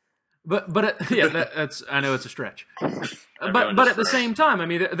 but that's I know it's a stretch. but at the same time, I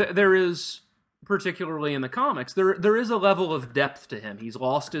mean, there is, particularly in the comics, there is a level of depth to him. He's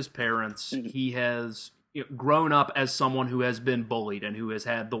lost his parents. He has grown up as someone who has been bullied and who has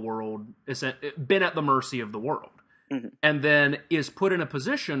had the world been at the mercy of the world. And then is put in a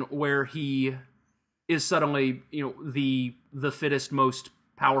position where he is suddenly, the fittest, most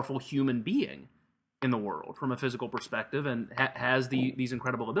powerful human being in the world from a physical perspective, and has these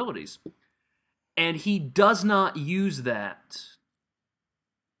incredible abilities. And he does not use that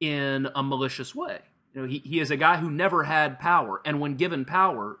in a malicious way. He is a guy who never had power, and when given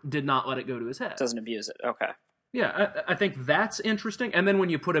power, did not let it go to his head. Doesn't abuse it. Okay. Yeah, I think that's interesting. And then when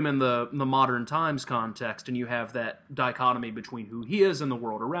you put him in the modern times context, and you have that dichotomy between who he is and the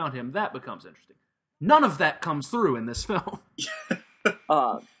world around him, that becomes interesting. None of that comes through in this film.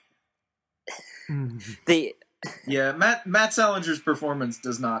 Matt Salinger's performance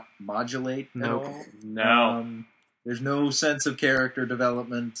does not modulate at all. No. There's no sense of character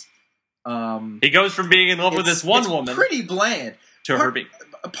development. He goes from being in love with this one woman, pretty bland, to her being.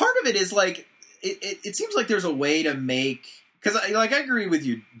 Part of it is like it seems like there's a way to make, because I agree with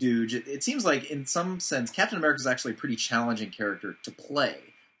you, Dude. It seems like in some sense Captain America is actually a pretty challenging character to play,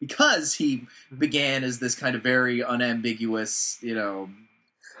 because he began as this kind of very unambiguous,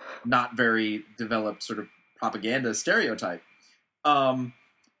 not very developed sort of propaganda stereotype. But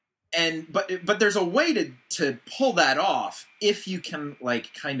there's a way to pull that off if you can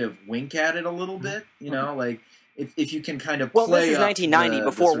kind of wink at it a little bit, like if you can kind of play. Well, this is 1990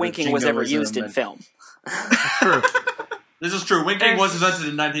 before winking was ever used in film. That's true. This is true. Winking was invented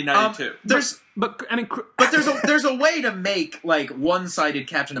in 1992. But there's a way to make one-sided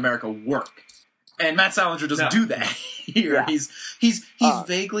Captain America work, and Matt Salinger doesn't do that here. Yeah. He's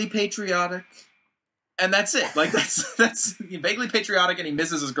vaguely patriotic. And that's it. That's vaguely patriotic, and he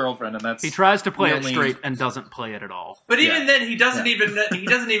misses his girlfriend, and that's... He tries to play it straight and doesn't play it at all. But even then, he doesn't even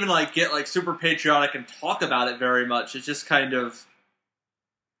get super patriotic and talk about it very much. It's just kind of...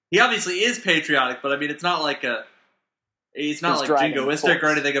 He obviously is patriotic, but I mean, it's not like he's not jingoistic or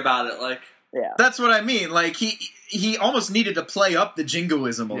anything about it. Yeah, that's what I mean. He almost needed to play up the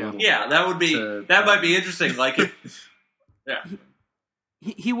jingoism a little. Yeah, that would be might be interesting.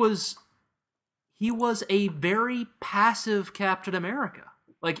 He was a very passive Captain America.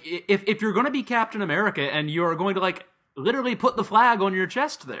 If you're going to be Captain America and you're going to literally put the flag on your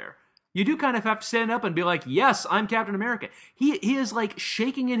chest there, you do kind of have to stand up and be like, yes, I'm Captain America. He is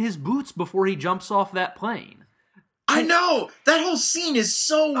shaking in his boots before he jumps off that plane. I know! That whole scene is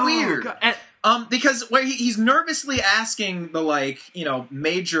so weird. Because where he's nervously asking the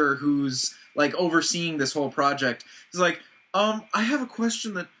major who's overseeing this whole project, he's like, I have a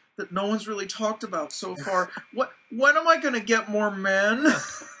question that no one's really talked about so far. When am I going to get more men?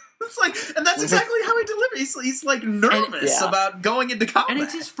 It's and that's exactly how he delivers. He's nervous about going into combat. And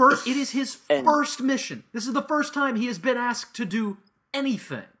it is his first mission. This is the first time he has been asked to do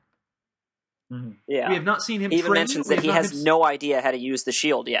anything. Mm-hmm. Yeah. We have not seen him He even mentions that he has no idea how to use the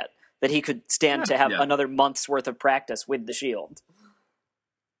shield yet. That he could stand to have another month's worth of practice with the shield.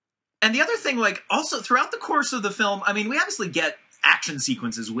 And the other thing, like, also throughout the course of the film, I mean, we obviously get action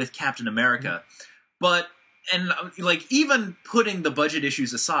sequences with Captain America, but, and, like, even putting the budget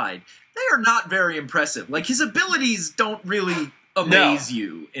issues aside, they are not very impressive. Like, his abilities don't really amaze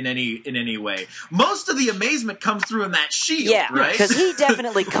you in any way. Most of the amazement comes through in that shield, right? because he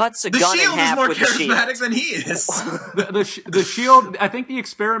definitely cuts a gun in half with the shield. The shield is more charismatic than he is. The shield, I think the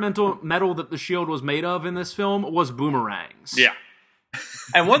experimental metal that the shield was made of in this film was boomerangs. Yeah.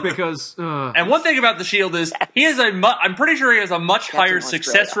 And one thing about the shield is he has I'm pretty sure he has a much higher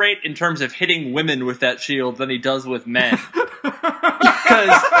success rate in terms of hitting women with that shield than he does with men.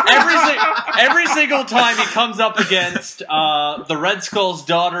 Because every single time he comes up against the Red Skull's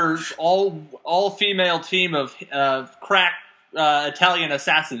daughter's all female team of crack Italian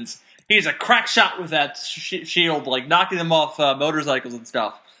assassins, he's a crack shot with that shield, like knocking them off motorcycles and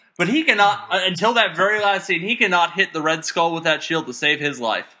stuff. But he cannot, until that very last scene, he cannot hit the Red Skull with that shield to save his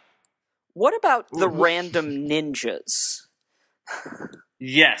life. What about the random ninjas?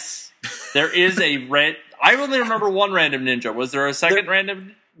 Yes. There is I only remember one random ninja. Was there a second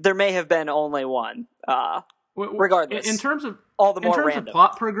random? There may have been only one. Regardless. In terms of all the more in terms random of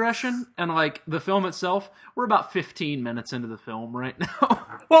plot progression and like the film itself, we're about 15 minutes into the film right now.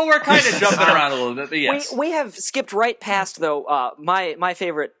 Well, we're kind of jumping around a little bit, but yes. We have skipped right past, though, my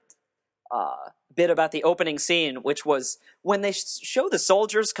favorite bit about the opening scene, which was when they show the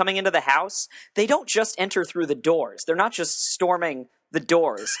soldiers coming into the house, they don't just enter through the doors. They're not just storming the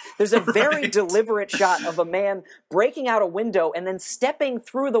doors. There's a very deliberate shot of a man breaking out a window and then stepping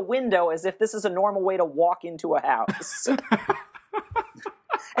through the window as if this is a normal way to walk into a house.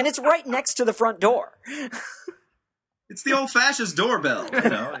 And it's right next to the front door. It's the old fascist doorbell,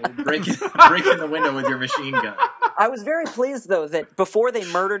 breaking the window with your machine gun. I was very pleased, though, that before they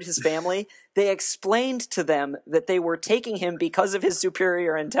murdered his family, they explained to them that they were taking him because of his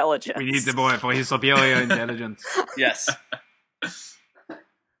superior intelligence. We need the boy for his superior intelligence. Yes.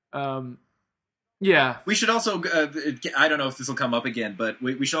 Yeah. We should also, I don't know if this will come up again, but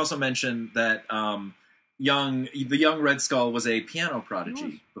we should also mention that the young Red Skull was a piano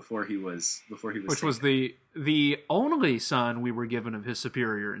prodigy before he was which was the only sign we were given of his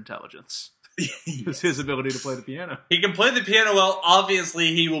superior intelligence. Yes. His ability to play the piano. He can play the piano well.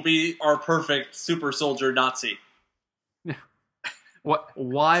 Obviously, he will be our perfect super soldier Nazi.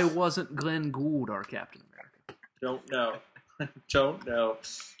 Why wasn't Glenn Gould our Captain America? Don't know.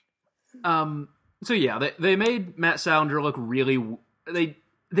 So yeah, they made Matt Salinger look really.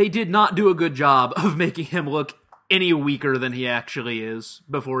 They did not do a good job of making him look any weaker than he actually is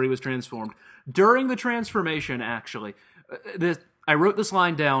before he was transformed. During the transformation, actually, I wrote this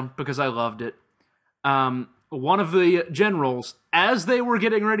line down because I loved it. One of the generals, as they were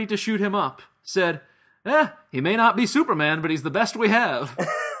getting ready to shoot him up, said, he may not be Superman, but he's the best we have.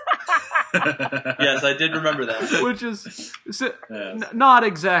 Yes, I did remember that. Which is not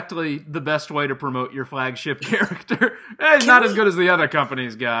exactly the best way to promote your flagship character. He's not as good as the other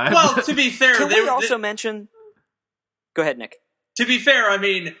company's guy. Well, to be fair... Can we also mention... Go ahead, Nick. To be fair, I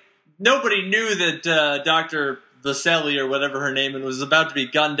mean, nobody knew that Dr. Vaseli, or whatever her name was about to be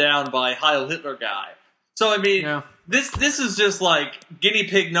gunned down by Heil Hitler guy. So, I mean, this is just like guinea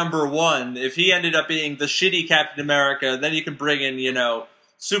pig number one. If he ended up being the shitty Captain America, then you can bring in,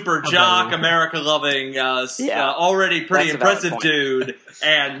 super jock, America-loving, already pretty impressive dude,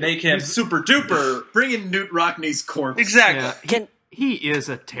 and make him super duper. Bring in Newt Rockney's corpse. Exactly. Yeah. He is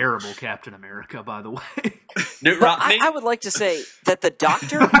a terrible Captain America, by the way. Newt Rockney? I would like to say that the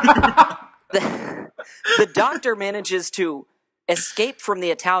Doctor... the Doctor manages to escape from the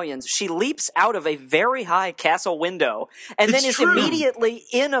Italians. She leaps out of a very high castle window and then is immediately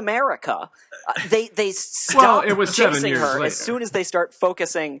in America. They stop chasing her later. As soon as they start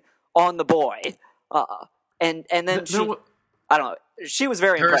focusing on the boy. And then I don't know. She was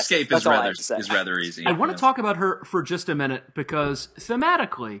very impressive. Her escape is rather easy. I want to talk about her for just a minute because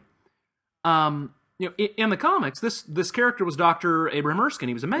thematically, in the comics, this character was Dr. Abraham Erskine.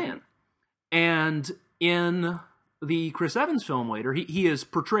 He was a man. And in the Chris Evans film later, he is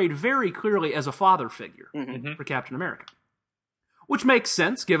portrayed very clearly as a father figure for Captain America. Which makes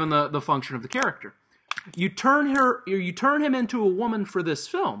sense given the function of the character. You turn him into a woman for this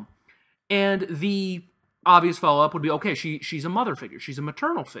film, and the obvious follow-up would be, okay, she's a mother figure, she's a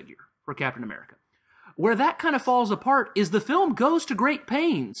maternal figure for Captain America. Where that kind of falls apart is the film goes to great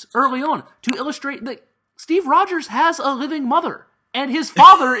pains early on to illustrate that Steve Rogers has a living mother, and his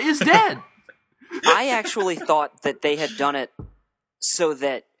father is dead. I actually thought that they had done it so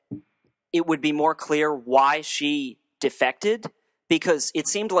that it would be more clear why she defected, because it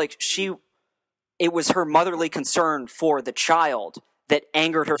seemed like it was her motherly concern for the child that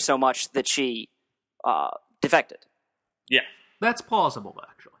angered her so much that she defected. Yeah, that's plausible,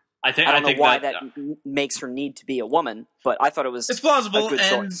 actually. I don't know why that makes her need to be a woman, but I thought it's plausible, a good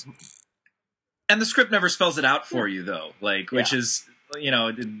choice. And the script never spells it out for you, though. Which is,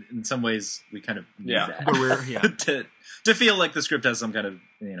 in some ways, we kind of need that. The rare, to feel like the script has some kind of,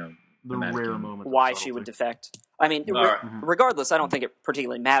 the rare moment. Why she would defect. I mean, regardless, I don't think it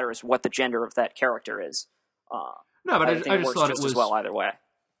particularly matters what the gender of that character is. No, but I just thought it was as well either way.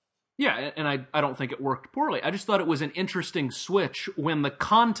 Yeah, and I don't think it worked poorly. I just thought it was an interesting switch when the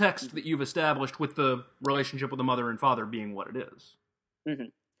context that you've established with the relationship with the mother and father being what it is. Mm-hmm.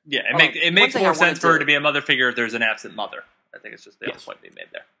 Yeah, it makes more sense for her to be a mother figure if there's an absent mother. I think it's just the only point being made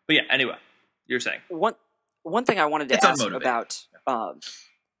there. But yeah, anyway, you're saying. One thing I wanted to ask about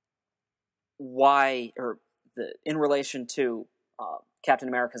why, or in relation to Captain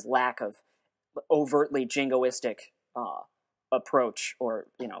America's lack of overtly jingoistic approach or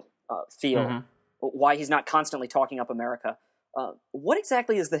feel, why he's not constantly talking up America. What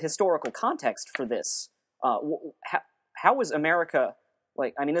exactly is the historical context for this? How was America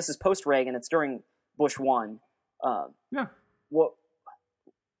this is post Reagan. It's during Bush 1. How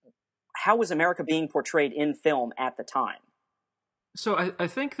was America being portrayed in film at the time? So I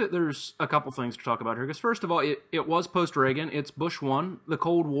think that there's a couple things to talk about here. Because first of all, it was post Reagan. It's Bush 1. The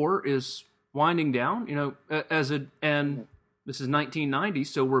Cold War is winding down. And this is 1990,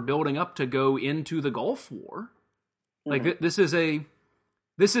 so we're building up to go into the Gulf War. This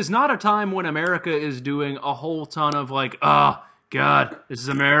is not a time when America is doing a whole ton of God, this is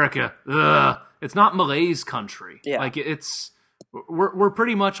America. Ugh. It's not Malay's country. Yeah. We're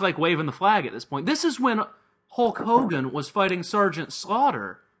pretty much waving the flag at this point. This is when Hulk Hogan was fighting Sergeant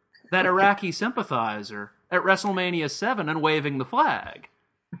Slaughter, that Iraqi sympathizer, at WrestleMania 7 and waving the flag.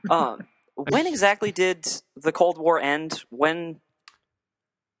 When exactly did the Cold War end? When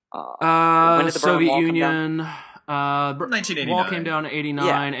did the Soviet Berlin Wall Union? 1989. Wall came down in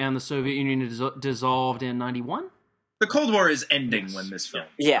 89, and the Soviet Union dissolved in 91. The Cold War is ending when this film.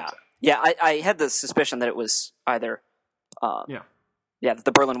 Yeah. I had the suspicion that it was either. That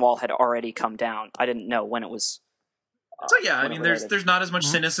the Berlin Wall had already come down. I didn't know when it was. There's not as much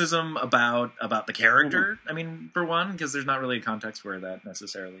cynicism about the character. I mean, for one, because there's not really a context where that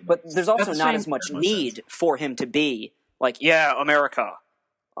necessarily. But there's also not as much need for him to be America.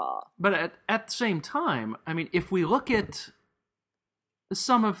 But at the same time, I mean, if we look at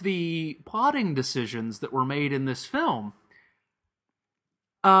some of the plotting decisions that were made in this film,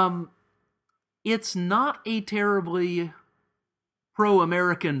 it's not a terribly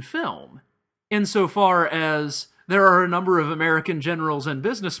pro-American film, insofar as there are a number of American generals and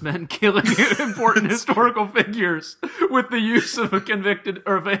businessmen killing important historical figures with the use of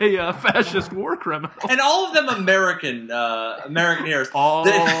a fascist war criminal, and all of them American heroes. All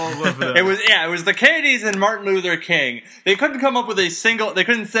of them. It was the Kennedys and Martin Luther King. They couldn't come up with a single. They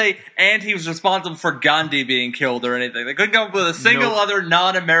couldn't say, and he was responsible for Gandhi being killed or anything. They couldn't come up with a single other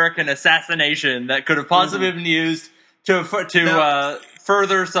non-American assassination that could have possibly been used to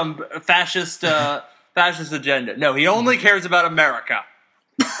further some fascist agenda. No, he only cares about America.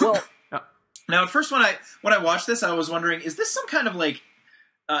 Well, now at first when I watched this, I was wondering, is this some kind of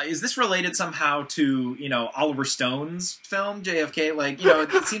is this related somehow to Oliver Stone's film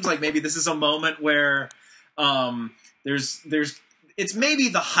JFK? It seems like maybe this is a moment where there's it's maybe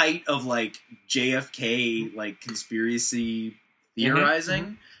the height of JFK conspiracy theorizing.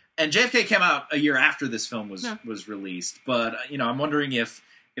 Mm-hmm. And JFK came out a year after this film was released, but I'm wondering if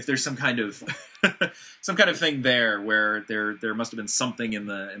there's some kind of thing there where there must have been something in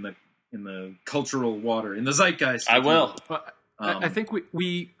the cultural water, in the zeitgeist. I will. I think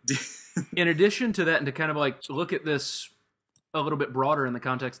we in addition to that, and to kind of look at this a little bit broader in the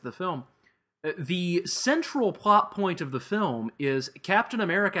context of the film, the central plot point of the film is Captain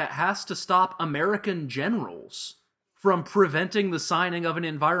America has to stop American generals from preventing the signing of an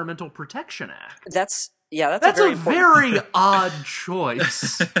Environmental Protection Act. That's a very odd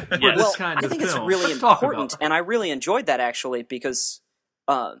choice for this kind of film. I think it's really important, and I really enjoyed that actually because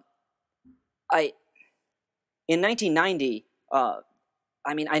in 1990,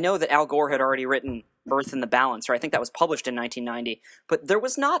 I know that Al Gore had already written Earth in the Balance, or I think that was published in 1990, but there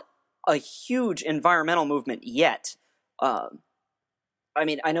was not a huge environmental movement yet. I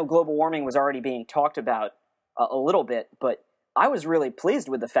know global warming was already being talked about a little bit, but I was really pleased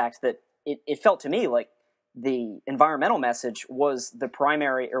with the fact that it felt to me like the environmental message was the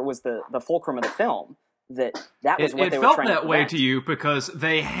primary, or was the fulcrum of the film. That was what they were trying to prevent. It felt that way to you because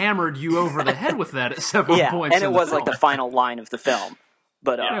they hammered you over the head with that at several points. And it was the final line of the film.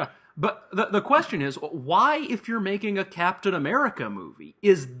 But But the question is, why, if you're making a Captain America movie,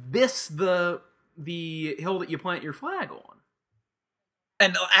 is this the hill that you plant your flag on?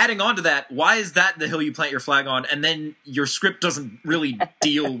 And adding on to that, why is that the hill you plant your flag on? And then your script doesn't really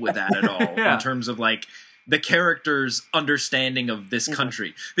deal with that at all in terms of like the character's understanding of this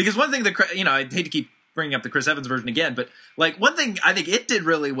country. Because one thing that, I hate to keep bringing up the Chris Evans version again, but like one thing I think it did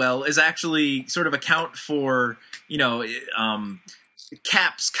really well is actually sort of account for,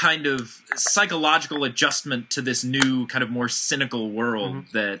 Cap's kind of psychological adjustment to this new kind of more cynical world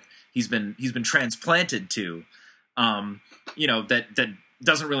that he's been transplanted to. That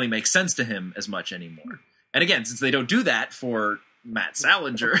doesn't really make sense to him as much anymore. And again, since they don't do that for Matt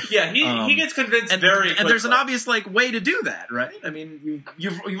Salinger, he gets convinced and there's an obvious way to do that, right? I mean,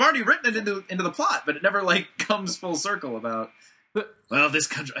 you've already written it into the plot, but it never comes full circle about. Well, this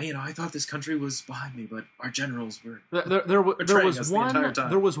country, I thought this country was behind me, but our generals were there was one the entire time.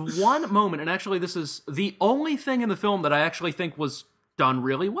 There was one moment, and actually this is the only thing in the film that I actually think was done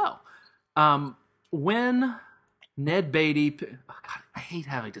really well. When Ned Beatty... Oh God, I hate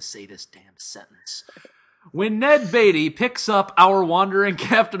having to say this damn sentence. When Ned Beatty picks up our wandering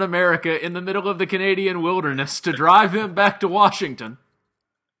Captain America in the middle of the Canadian wilderness to drive him back to Washington,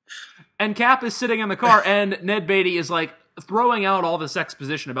 and Cap is sitting in the car, and Ned Beatty is throwing out all this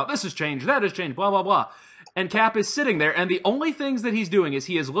exposition about this has changed, that has changed, blah, blah, blah. And Cap is sitting there, and the only things that he's doing is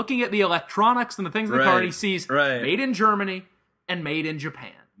he is looking at the electronics and the things in the car, and he sees made in Germany and made in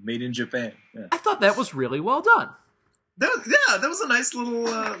Japan. Made in Japan. Yeah. I thought that was really well done. That was a nice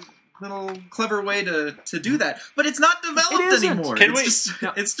little clever way to do that. But it's not developed anymore.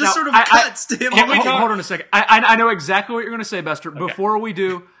 It's just sort of cuts to him. Hold on a second. I know exactly what you're going to say, Bester. Okay. Before we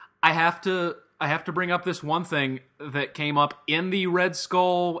do, I have to bring up this one thing that came up in the Red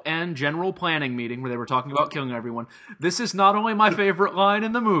Skull and General Planning meeting where they were talking about killing everyone. This is not only my favorite line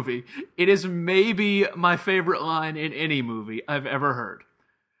in the movie, it is maybe my favorite line in any movie I've ever heard.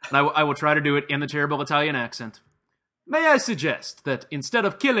 And I will try to do it in the terrible Italian accent. May I suggest that instead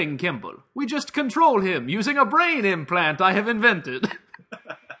of killing Kimball, we just control him using a brain implant I have invented?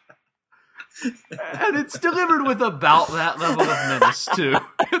 And it's delivered with about that level of menace, too.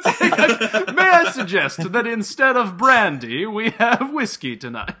 May I suggest that instead of brandy, we have whiskey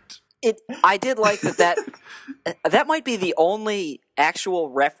tonight? I did like that might be the only actual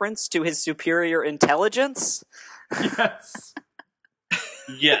reference to his superior intelligence. Yes.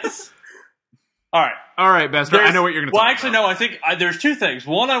 Yes. All right, Bester. I know what you're going to talk about. Well, actually, no, I think there's two things.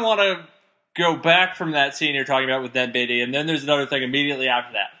 One, I want to go back from that scene you're talking about with Ned Beatty, and then there's another thing immediately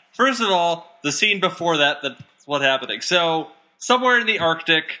after that. First of all, the scene before that's what's happening. So, somewhere in the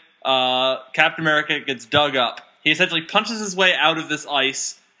Arctic, Captain America gets dug up. He essentially punches his way out of this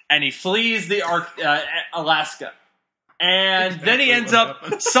ice, and he flees the Alaska. And then he ends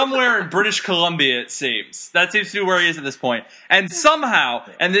up somewhere in British Columbia, it seems. That seems to be where he is at this point. And somehow,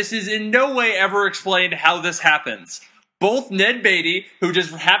 and this is in no way ever explained how this happens, both Ned Beatty, who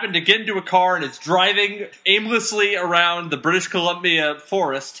just happened to get into a car and is driving aimlessly around the British Columbia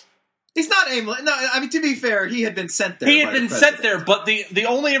forest. He's not aimless. No, I mean, to be fair, he had been sent there. He had been sent there, but the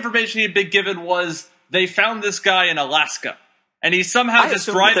only information he had been given was they found this guy in Alaska. And he's somehow just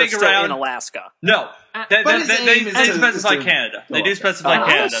driving around in Alaska. No, they specify Canada. They do specify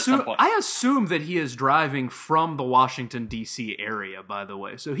Canada at some point. I assume that he is driving from the Washington D.C. area. By the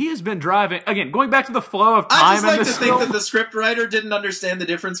way, so he has been driving again. Going back to the flow of time. I just like to think that the scriptwriter didn't understand the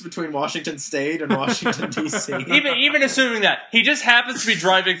difference between Washington State and Washington D.C. even assuming that he just happens to be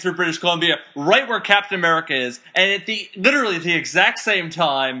driving through British Columbia, right where Captain America is, and at literally the exact same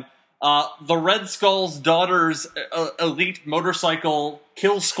time. The Red Skull's daughter's elite motorcycle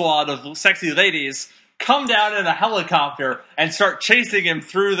kill squad of sexy ladies come down in a helicopter and start chasing him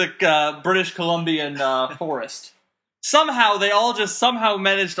through the British Columbian forest. Somehow, they all just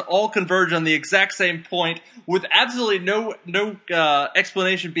managed to all converge on the exact same point with absolutely no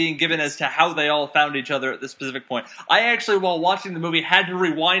explanation being given as to how they all found each other at this specific point. I actually, while watching the movie, had to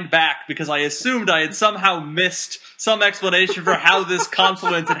rewind back because I assumed I had somehow missed some explanation for how this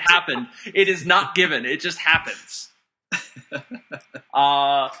confluence had happened. It is not given. It just happens.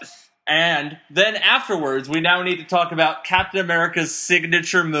 And then afterwards, we now need to talk about Captain America's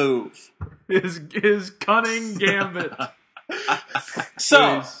signature move. His cunning gambit.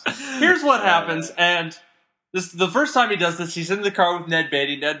 So, here's what happens, and the first time he does this, he's in the car with Ned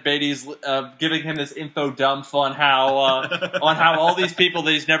Beatty. Ned Beatty's giving him this info dump on how all these people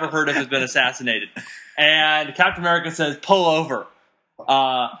that he's never heard of has been assassinated. And Captain America says, "Pull over."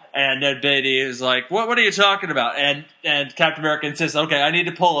 And Ned Beatty is like, "What are you talking about?" And Captain America insists, "Okay, I need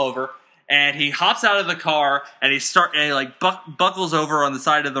to pull over." and he hops out of the car, and he buckles over on the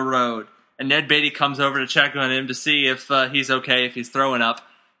side of the road. And Ned Beatty comes over to check on him to see if he's okay, if he's throwing up.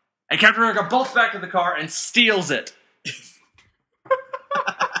 And Captain America bolts back to the car and steals it.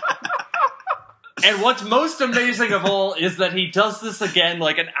 And what's most amazing of all is that he does this again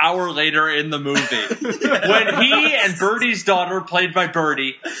like an hour later in the movie. When he and Birdie's daughter, played by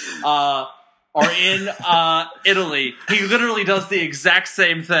Birdie, are in Italy, he literally does the exact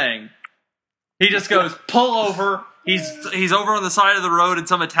same thing. He just goes, pull over. He's over on the side of the road in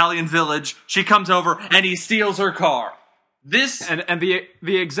some Italian village. She comes over, and he steals her car. And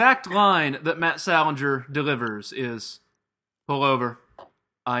the exact line that Matt Salinger delivers is, pull over.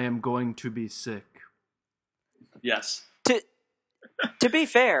 I am going to be sick. Yes. To be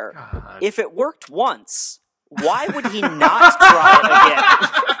fair, God. If it worked once, why would he not try it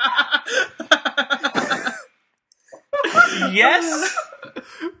again? Yes.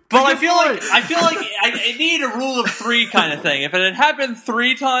 But I feel like I need a rule of 3 kind of thing. If it had happened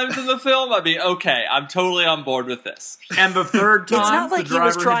 3 times in the film, I'd be okay. I'm totally on board with this. And the third time, it's not like the he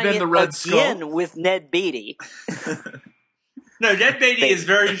was driver had trying been the it Red again Skull. with Ned Beatty. No, Ned Beatty is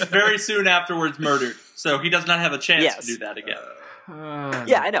very soon afterwards murdered, so he does not have a chance to do that again.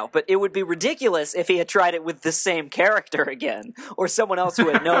 Yeah, I know, but it would be ridiculous if he had tried it with the same character again, or someone else who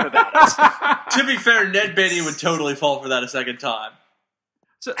had known about it. To be fair, Ned Beatty would totally fall for that a second time.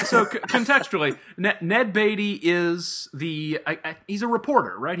 So contextually, Ned Beatty is he's a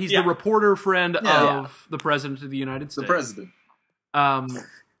reporter, right? He's the reporter friend of the President of the United States. The President.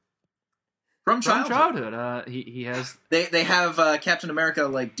 From childhood. He has... They have Captain America,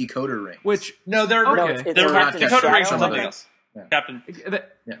 like, decoder rings. Which... No, they're decoder rings or something else. Yeah. Captain.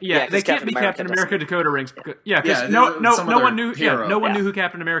 They can't be Captain America decoder rings. Because no one knew who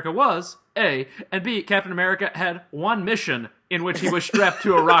Captain America was. A, and B, Captain America had one mission in which he was strapped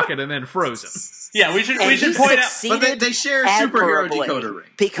to a rocket and then frozen. Yeah, we should point out. But they share superhero decoder rings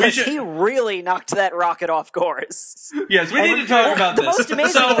because he really knocked that rocket off course. Yes, we need to talk about this. The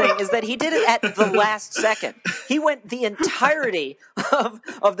most amazing thing is that he did it at the last second. He went the entirety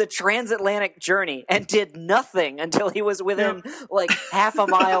of the transatlantic journey and did nothing until he was within like half a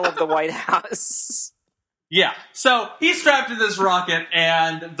mile of the White House. Yeah, so he's strapped to this rocket,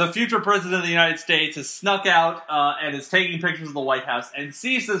 and the future president of the United States has snuck out and is taking pictures of the White House and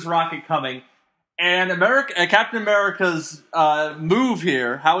sees this rocket coming. And Captain America's move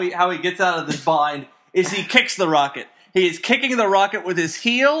here, how he gets out of this bind, is he kicks the rocket. He is kicking the rocket with his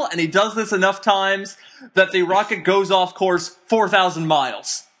heel, and he does this enough times that the rocket goes off course 4,000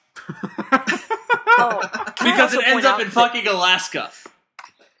 miles. Because it ends up in fucking Alaska.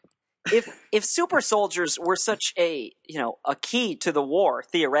 If super soldiers were such a key to the war,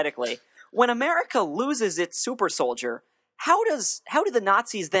 theoretically, when America loses its super soldier, how do the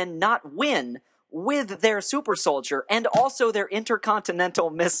Nazis then not win with their super soldier and also their intercontinental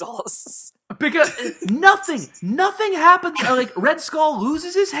missiles? Because nothing happens. Like, Red Skull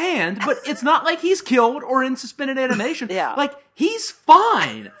loses his hand, but it's not like he's killed or in suspended animation. Yeah. Like, he's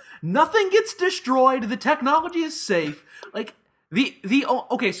fine. Nothing gets destroyed. The technology is safe. Like,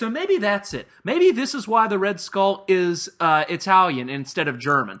 okay, so maybe that's it. Maybe this is why the Red Skull is Italian instead of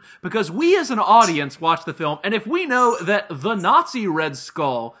German. Because we as an audience watch the film, and if we know that the Nazi Red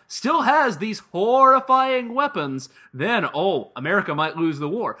Skull still has these horrifying weapons, then, America might lose the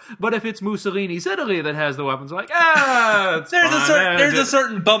war. But if it's Mussolini's Italy that has the weapons, we're like, there's a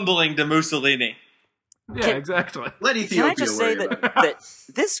certain bumbling to Mussolini. Yeah, exactly. Let Ethiopia Can I just say that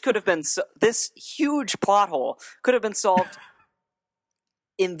this could have been this huge plot hole could have been solved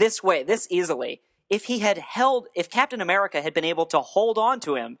in this way, this easily, if Captain America had been able to hold on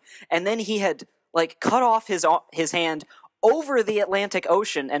to him, and then he had cut off his hand over the Atlantic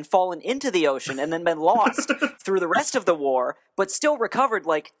Ocean and fallen into the ocean, and then been lost through the rest of the war, but still recovered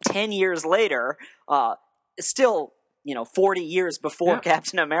 10 years later, still 40 years before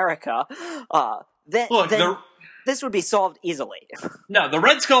Captain America. This would be solved easily. No, the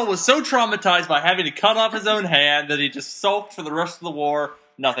Red Skull was so traumatized by having to cut off his own hand that he just sulked for the rest of the war.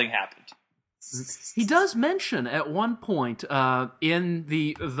 Nothing happened. He does mention at one point in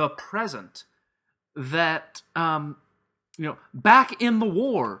the present that back in the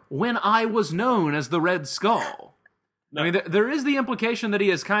war when I was known as the Red Skull. No. I mean, there is the implication that he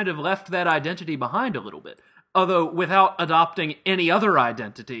has kind of left that identity behind a little bit. Although without adopting any other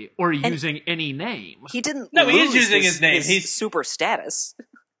identity or using any name. He didn't. No, he is using his name. He's super status.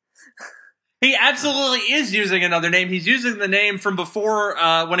 He absolutely is using another name. He's using the name from before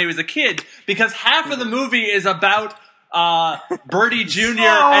when he was a kid, because half of the movie is about Birdie Jr.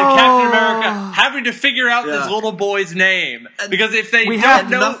 and Captain America having to figure out this little boy's name, because if they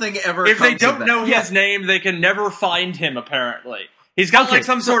don't know his name, they can never find him. Apparently, he's got like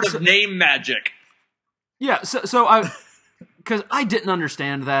some sort of name magic. Yeah, so because I didn't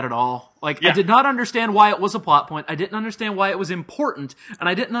understand that at all. Like, I did not understand why it was a plot point. I didn't understand why it was important, and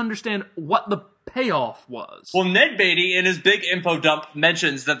I didn't understand what the payoff was. Well, Ned Beatty, in his big info dump,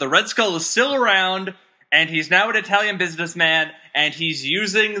 mentions that the Red Skull is still around, and he's now an Italian businessman, and he's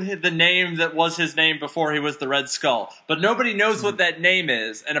using the name that was his name before he was the Red Skull. But nobody knows what that name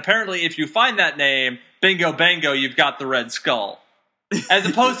is, and apparently if you find that name, bingo bango, you've got the Red Skull. As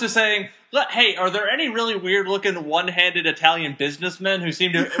opposed to saying, hey, are there any really weird-looking one-handed Italian businessmen who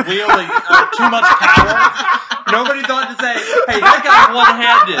seem to wield too much power? Nobody thought to say, hey, that guy's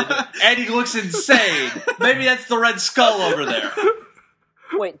one-handed, and he looks insane. Maybe that's the Red Skull over there.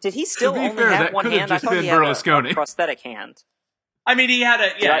 Wait, did he still only have one hand? I thought he had a prosthetic hand. I mean, he had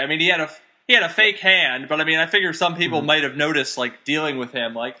a fake hand, but I mean, I figure some people might have noticed, like, dealing with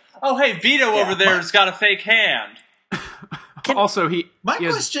him, like, oh, hey, Vito over there's got a fake hand. My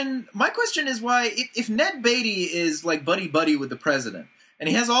question is why, if Ned Beatty is like buddy with the president, and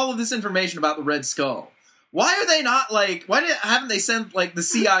he has all of this information about the Red Skull, why are they not like? Haven't they sent like the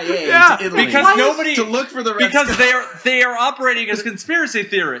CIA to Italy to look for the Red Skull? Because they are operating as conspiracy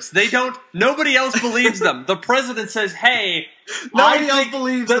theorists. Nobody else believes them. The president says, "Hey." Nobody else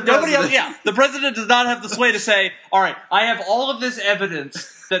believes the president. The president does not have the sway to say, "All right, I have all of this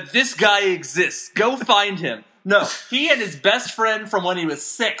evidence that this guy exists. Go find him." No, he and his best friend from when he was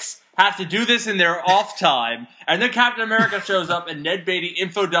 6 have to do this in their off time, and then Captain America shows up and Ned Beatty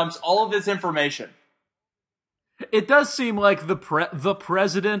info dumps all of this information. It does seem like the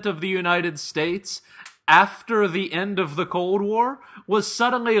president of the United States, after the end of the Cold War, was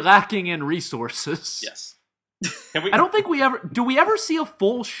suddenly lacking in resources. Yes. I don't think do we ever see a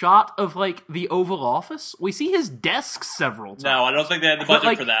full shot of, like, the Oval Office? We see his desk several times. No, I don't think they had the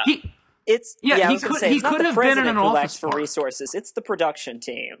budget for that. He could have been in an office for resources. It's the production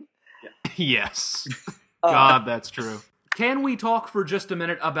team. Yeah. Yes. God, that's true. Can we talk for just a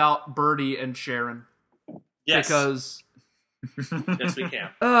minute about Birdie and Sharon? Yes. Because... yes, we can.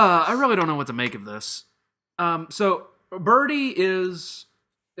 I really don't know what to make of this. So, Birdie is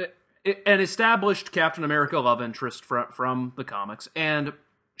an established Captain America love interest from the comics, and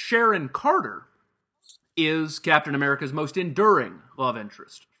Sharon Carter is Captain America's most enduring love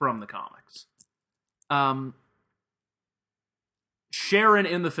interest from the comics. Sharon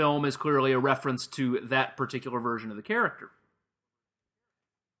in the film is clearly a reference to that particular version of the character.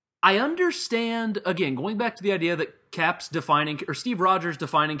 I understand, again, going back to the idea that Steve Rogers'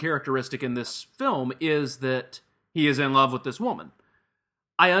 defining characteristic in this film is that he is in love with this woman.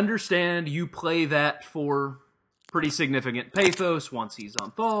 I understand you play that for pretty significant pathos once he's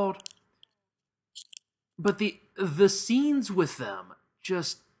unthawed. But the scenes with them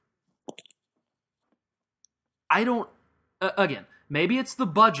just... I don't... again, maybe it's the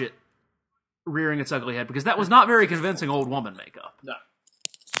budget rearing its ugly head, because that was not very convincing old woman makeup. No.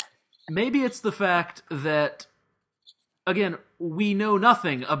 Maybe it's the fact that, again, we know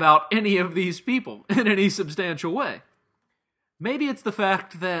nothing about any of these people in any substantial way. Maybe it's the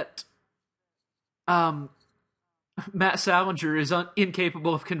fact that Matt Salinger is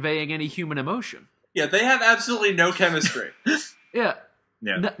incapable of conveying any human emotion. Yeah, they have absolutely no chemistry. Yeah.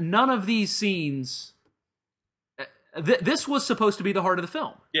 None of these scenes... this was supposed to be the heart of the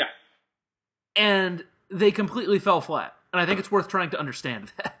film. Yeah. And they completely fell flat. And I think it's worth trying to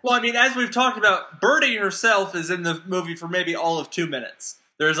understand that. Well, I mean, as we've talked about, Birdie herself is in the movie for maybe all of 2 minutes.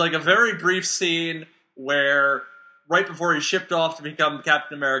 There's like a very brief scene where, right before he's shipped off to become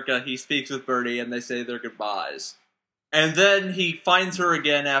Captain America, he speaks with Birdie and they say their goodbyes. And then he finds her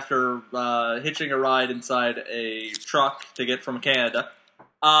again after hitching a ride inside a truck to get from Canada.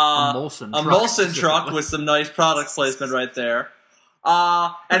 A Molson truck with some nice product placement right there.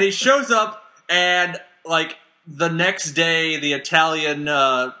 And he shows up and, like, the next day, the Italian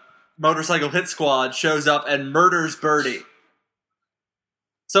motorcycle hit squad shows up and murders Birdie.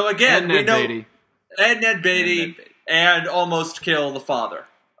 So again, we know... Beatty. And Ned Beatty. And almost kill the father.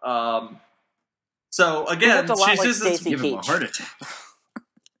 So again, she's just give him a heart attack.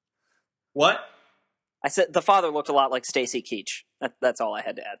 What? I said the father looked a lot like Stacy Keach. That's all I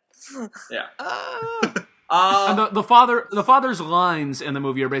had to add. Yeah. And the father's lines in the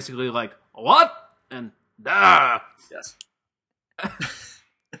movie are basically like, "What?" and "Ah." Yes.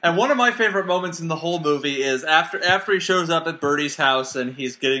 And one of my favorite moments in the whole movie is after he shows up at Birdie's house and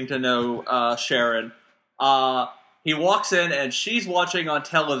he's getting to know Sharon. He walks in and she's watching on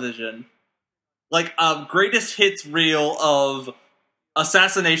television like a greatest hits reel of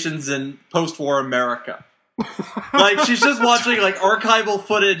assassinations in post-war America. Like, she's just watching, like, archival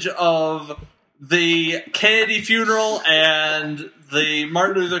footage of the Kennedy funeral and the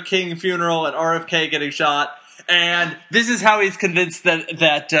Martin Luther King funeral and RFK getting shot. And this is how he's convinced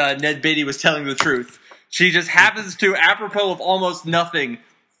that Ned Beatty was telling the truth. She just happens to, apropos of almost nothing,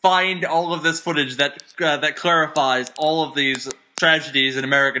 find all of this footage that clarifies all of these tragedies in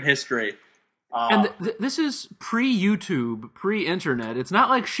American history. And this is pre-YouTube, pre-internet. It's not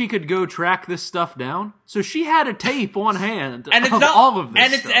like she could go track this stuff down. So she had a tape on hand and it's of not, all of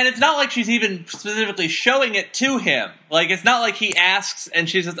this stuff. And it's not like she's even specifically showing it to him. Like, it's not like he asks and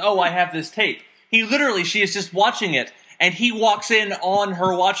she says, oh, I have this tape. She is just watching it. And he walks in on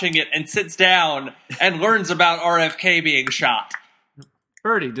her watching it and sits down and learns about RFK being shot.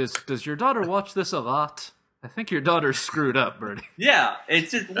 Bertie, does your daughter watch this a lot? I think your daughter's screwed up, Bertie. Yeah,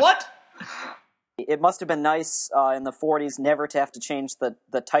 it's just, what? It must have been nice in the 40s never to have to change the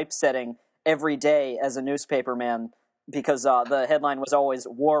typesetting every day as a newspaper man, because the headline was always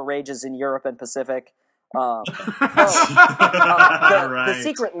 "War Rages in Europe and Pacific." The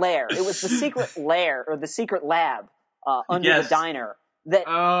secret lair. It was the secret lair, or the secret lab under the diner. That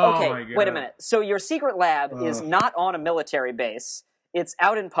okay, wait a minute. So your secret lab is not on a military base. It's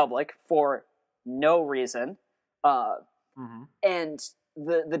out in public for no reason. And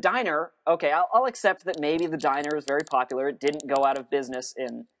the diner, okay, I'll accept that maybe the diner is very popular. It didn't go out of business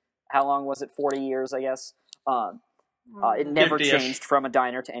in, how long was it, 40 years, I guess? It never 50-ish. changed from a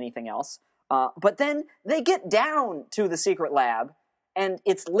diner to anything else. But then they get down to the secret lab, and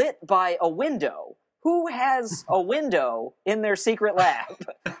it's lit by a window. Who has a window in their secret lab?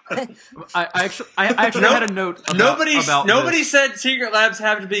 I actually had a note about Nobody this. said secret labs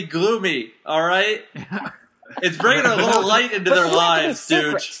have to be gloomy, all right? It's bringing a little light into their lives,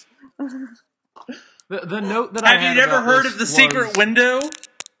 dude. The note that I had Have you never about heard this of the secret window?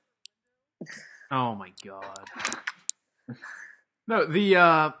 Oh my god. No,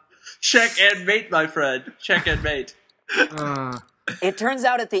 the Check and mate, my friend. Check and mate. It turns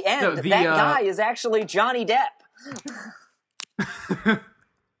out at the end that guy is actually Johnny Depp.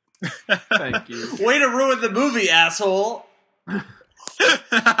 Thank you. Way to ruin the movie, asshole.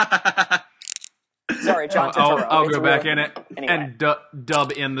 Sorry, John Turturro. I'll go back ruined. in it Anyway. and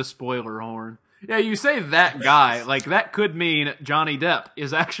dub in the spoiler horn. Yeah, you say that guy, like that could mean Johnny Depp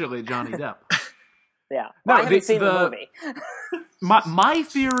is actually Johnny Depp. Yeah, No, I haven't seen the movie. My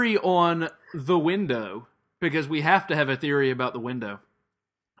theory on the window, because we have to have a theory about the window,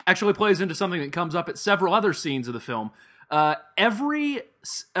 actually plays into something that comes up at several other scenes of the film. Every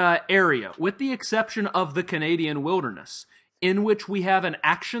area, with the exception of the Canadian wilderness, in which we have an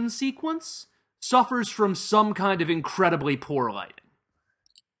action sequence, suffers from some kind of incredibly poor lighting.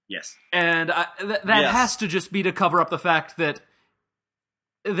 Yes. And that has to just be to cover up the fact that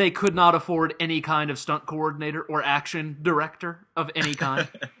they could not afford any kind of stunt coordinator or action director of any kind.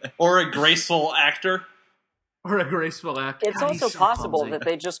 Or a graceful actor. Or a graceful actor. It's also possible that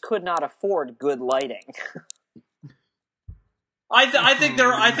they just could not afford good lighting. I think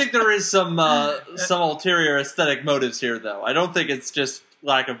there is some ulterior aesthetic motives here, though. I don't think it's just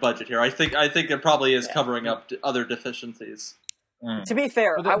lack of budget here. I think it probably is covering up other deficiencies. To be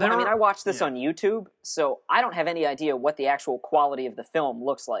fair, Well, I watched this on YouTube, so I don't have any idea what the actual quality of the film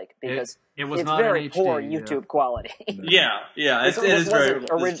looks like, because it was it's not very in HD, poor yeah. YouTube quality. Yeah, This it is very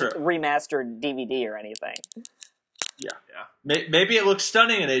wasn't true. remastered DVD or anything. Yeah. Maybe it looks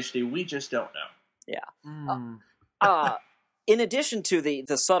stunning in HD. We just don't know. Yeah. In addition to the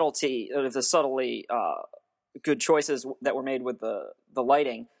subtlety, the subtly good choices that were made with the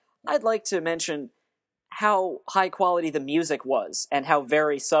lighting, I'd like to mention how high quality the music was and how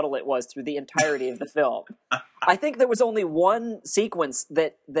very subtle it was through the entirety of the film. I think there was only one sequence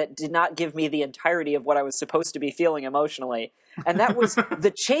that did not give me the entirety of what I was supposed to be feeling emotionally, and that was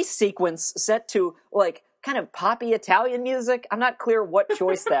the chase sequence set to, like, kind of poppy Italian music. I'm not clear what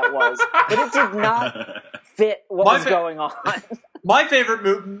choice that was, but it did not fit what was going on. My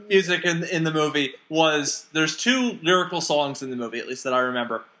favorite music in the movie was, there's two lyrical songs in the movie, at least that I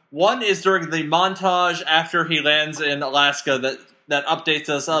remember. One is during the montage after he lands in Alaska that updates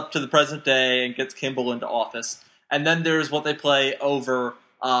us up to the present day and gets Kimball into office. And then there's what they play over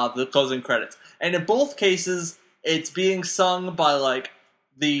the closing credits. And in both cases, it's being sung by, like,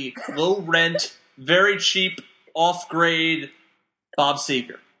 the low-rent, very cheap, off-grade Bob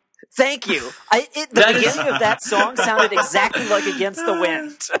Seger. Thank you. The beginning of that song sounded exactly like Against the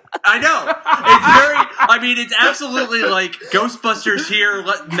Wind. I know. It's very. I mean, it's absolutely like Ghostbusters here.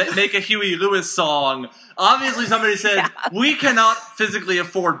 Make a Huey Lewis song. Obviously, somebody said we cannot physically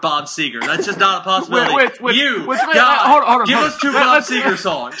afford Bob Seger. That's just not a possibility. Hold on, give us two Bob Seger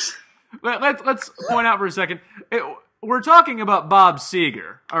songs. Let's point out for a second. We're talking about Bob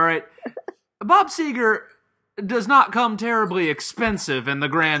Seger. All right, Bob Seger does not come terribly expensive in the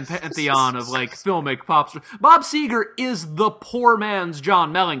grand pantheon of like filmic pop stars. Bob Seger is the poor man's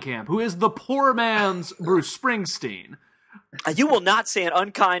John Mellencamp, who is the poor man's Bruce Springsteen. You will not say an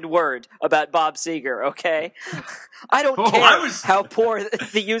unkind word about Bob Seger, okay? I don't care how poor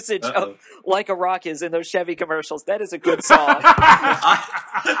the usage of Like a Rock is in those Chevy commercials. That is a good song.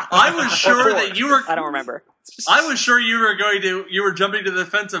 I was sure that you were... I don't remember. I was sure you were jumping to the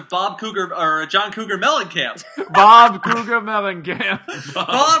defense of Bob Cougar, or John Cougar Mellencamp. Bob Cougar Mellencamp.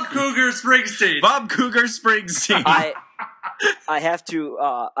 Bob Cougar Springsteen. Bob Cougar Springsteen. I have to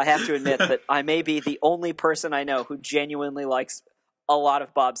admit that I may be the only person I know who genuinely likes a lot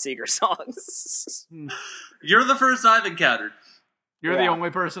of Bob Seger songs. You're the first I've encountered. You're the only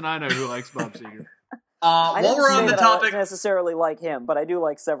person I know who likes Bob Seger. While we're on the topic, I don't necessarily like him, but I do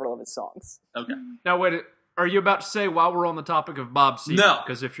like several of his songs. Okay. Now wait, are you about to say while we're on the topic of Bob Seger? No,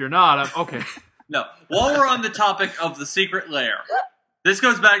 because if you're not, I'm okay. No. While we're on the topic of the secret lair, this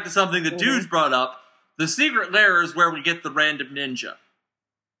goes back to something that Dudes brought up. The secret lair is where we get the random ninja.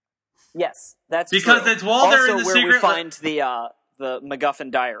 Yes, that's because true. It's while they're in the where secret we find the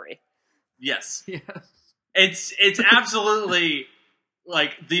MacGuffin diary. Yes. It's absolutely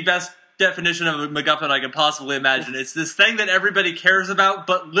like the best definition of a MacGuffin I can possibly imagine. It's this thing that everybody cares about,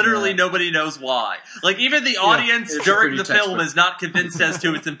 but literally nobody knows why. Like even the audience during the film is not convinced as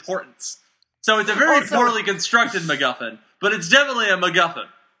to its importance. So it's a very poorly constructed MacGuffin, but it's definitely a MacGuffin.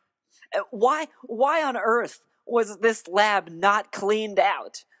 Why on earth was this lab not cleaned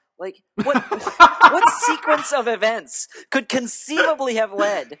out? Like, what sequence of events could conceivably have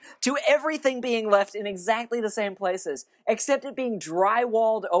led to everything being left in exactly the same places, except it being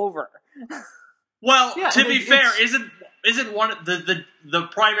drywalled over? Well, to be fair, isn't one the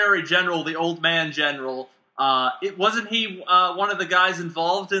primary general, the old man general? Wasn't he one of the guys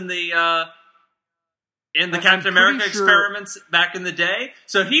involved in the Captain America experiments back in the day?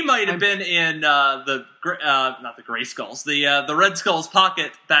 So he might have been in not the Gray Skulls, the Red Skull's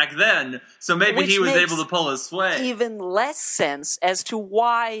pocket back then. So maybe he was able to pull his sway. Even less sense as to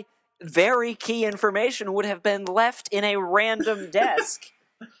why very key information would have been left in a random desk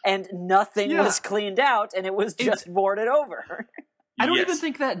and nothing was cleaned out and it was just boarded over. I don't even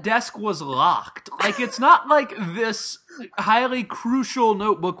think that desk was locked. Like, it's not like this highly crucial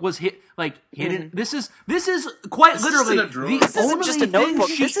notebook was hidden. Mm-hmm. This is quite literally the only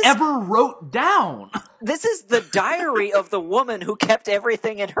thing she ever wrote down. This is the diary of the woman who kept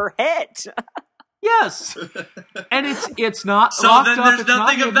everything in her head. Yes, and it's not. So locked then up, there's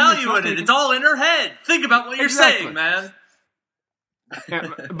nothing of value in it. It's all in her head. Think about what you're saying, man. Yeah,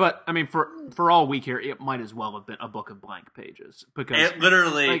 but I mean, for all we care, it might as well have been a book of blank pages because it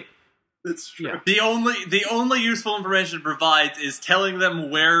literally. It's true. Yeah. The only useful information it provides is telling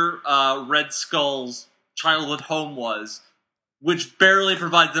them where Red Skull's childhood home was, which barely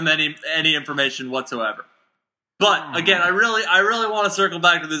provides them any information whatsoever. But again, I really want to circle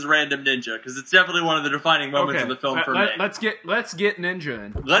back to this random ninja because it's definitely one of the defining moments of the film for me. Let's get ninja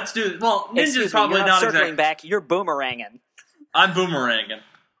in. Let's do. Well, ninja's probably you're not circling back. You're boomeranging. I'm boomeranging.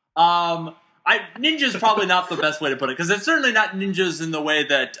 Ninja's probably not the best way to put it because it's certainly not ninjas in the way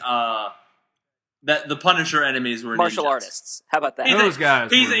that that the Punisher enemies were. Martial ninjas. artists. How about that? Those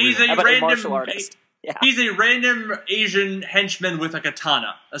guys. He's a random martial artist. Yeah. He's a random Asian henchman with a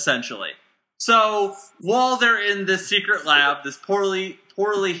katana, essentially. So while they're in this secret lab, this poorly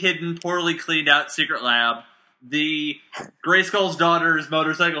hidden, poorly cleaned out secret lab, the Gray Skull's daughter's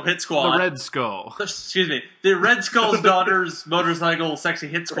motorcycle hit squad. The Red Skull. Excuse me. The Red Skull's daughter's motorcycle sexy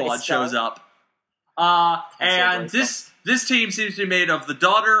hit squad shows up. And this team seems to be made of the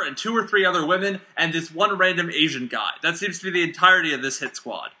daughter and 2 or 3 other women and this one random Asian guy. That seems to be the entirety of this hit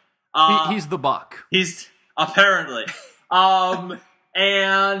squad. He's the buck. He's apparently.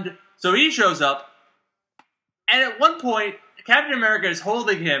 And so he shows up, and at one point, Captain America is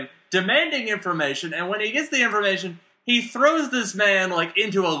holding him, demanding information, and when he gets the information, he throws this man, like,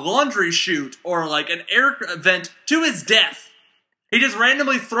 into a laundry chute or, like, an air vent to his death. He just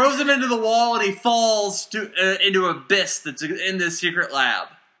randomly throws him into the wall, and he falls into an abyss that's in this secret lab.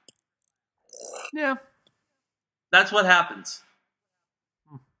 Yeah. That's what happens.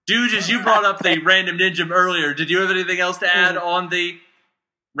 Dude, as you brought up the random ninja earlier, did you have anything else to add on the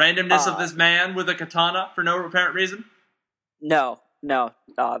randomness of this man with a katana for no apparent reason? No.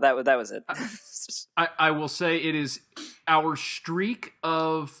 That was it. I will say it is our streak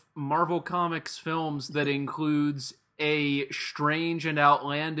of Marvel Comics films that includes a strange and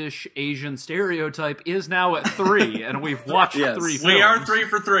outlandish Asian stereotype is now at 3, and we've watched 3 films. We are 3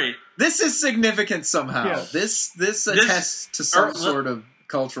 for 3. This is significant somehow. Yeah. This attests to some sort of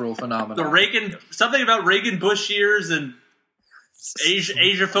cultural phenomenon. Something about Reagan-Bush years and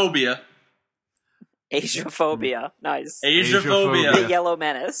Asiaphobia. Asiaphobia. Nice. Asiaphobia. The Yellow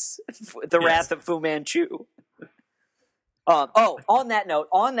Menace. The Wrath of Fu Manchu. On that note,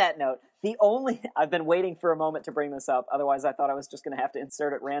 I've been waiting for a moment to bring this up, otherwise I thought I was just going to have to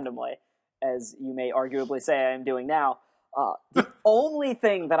insert it randomly, as you may arguably say I am doing now. The only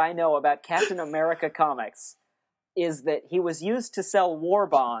thing that I know about Captain America comics is that he was used to sell war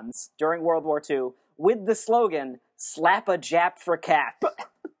bonds during World War II with the slogan, "Slap a Jap for cap."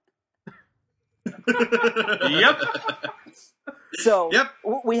 Yep. So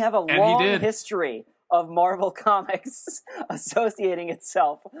we have a long did. history of Marvel Comics associating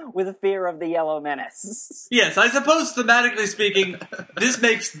itself with the fear of the Yellow Menace. Yes, I suppose thematically speaking, this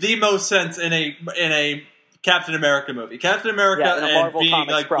makes the most sense in a Captain America movie. Captain America in a and Marvel being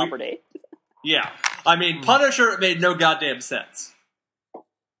Comics like property. I mean, Punisher, it made no goddamn sense.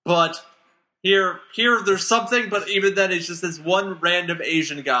 But here there's something, but even then it's just this one random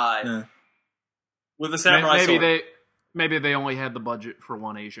Asian guy with a samurai sword. Maybe they only had the budget for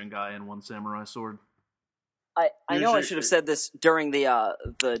one Asian guy and one samurai sword. I know I should have said this during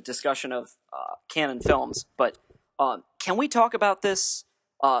the discussion of canon films, but can we talk about this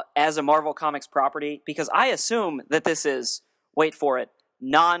as a Marvel Comics property? Because I assume that this is, wait for it,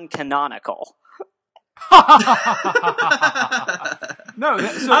 non-canonical. No,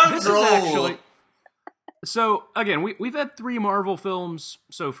 this is actually... So, again, we've had 3 Marvel films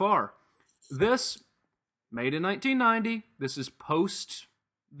so far. This, made in 1990, this is post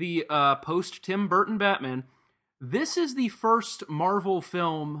Tim Burton Batman. This is the first Marvel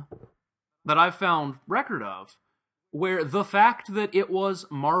film that I've found record of where the fact that it was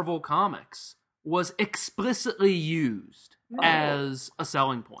Marvel Comics was explicitly used as a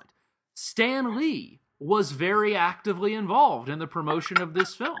selling point. Stan Lee was very actively involved in the promotion of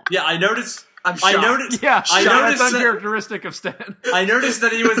this film. Yeah, I noticed. I noticed. That's uncharacteristic of Stan. I noticed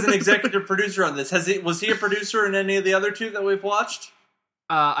that he was an executive producer on this. Was he a producer in any of the other 2 that we've watched?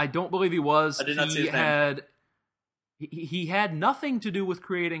 I don't believe he was. I did not see his name. He had nothing to do with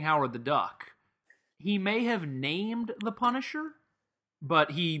creating Howard the Duck. He may have named the Punisher,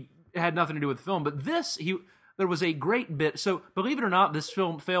 but he had nothing to do with the film. But there was a great bit. So, believe it or not, this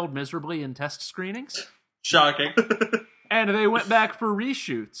film failed miserably in test screenings. Shocking. And they went back for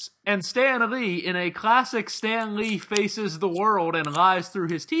reshoots. And Stan Lee, in a classic Stan Lee faces the world and lies through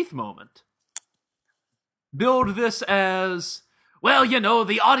his teeth moment, billed this as, well,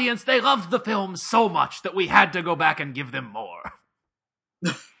 the audience, they loved the film so much that we had to go back and give them more.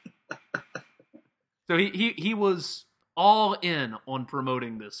 So he was all in on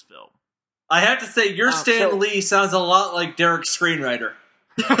promoting this film. I have to say, your Stan Lee sounds a lot like Derek's screenwriter.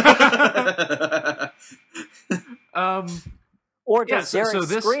 Or does Derek's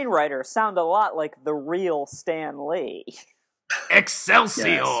screenwriter sound a lot like the real Stan Lee?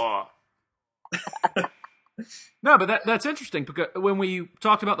 Excelsior! No, but that's interesting, because when we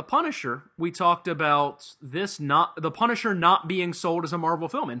talked about The Punisher, we talked about the Punisher not being sold as a Marvel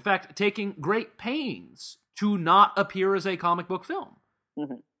film. In fact, taking great pains to not appear as a comic book film.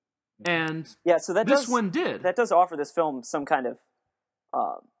 Mm-hmm. And so this one did. That does offer this film some kind of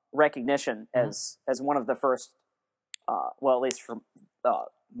recognition as one of the first, at least for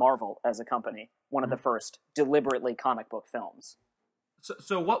Marvel as a company, one of the first deliberately comic book films.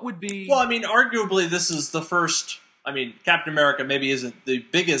 So what would be... Well, I mean, arguably this is the first... I mean, Captain America maybe isn't the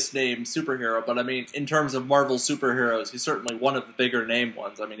biggest name superhero, but I mean, in terms of Marvel superheroes, he's certainly one of the bigger name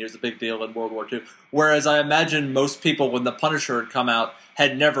ones. I mean, he was a big deal in World War II. Whereas I imagine most people, when The Punisher had come out,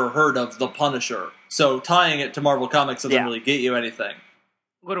 had never heard of The Punisher. So tying it to Marvel Comics doesn't really get you anything.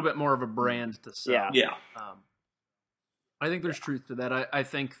 A little bit more of a brand to sell. Yeah. I think there's truth to that. I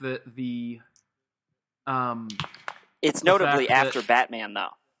think that it's notably after Batman, though.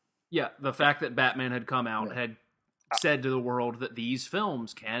 Yeah, the fact that Batman had come out had said to the world that these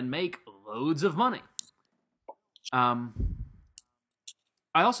films can make loads of money. I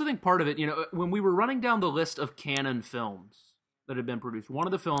also think part of it, when we were running down the list of canon films that had been produced, one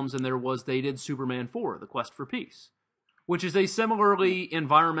of the films in there was they did Superman 4, The Quest for Peace, which is a similarly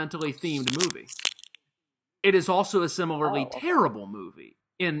environmentally themed movie. It is also a similarly terrible movie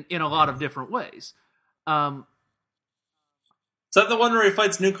in a lot of different ways. that the one where he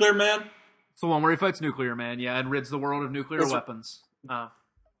fights Nuclear Man? It's the one where he fights Nuclear Man, yeah, and rids the world of nuclear weapons.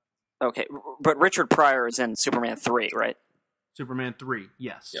 Okay, but Richard Pryor is in Superman 3, right? Superman 3,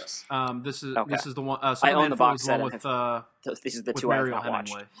 yes. Yes. This is the one. I Superman own the 4 box is the one set. These are the with two I have Mariel not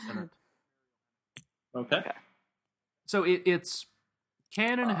watched. Hemingway in it. Okay. So it's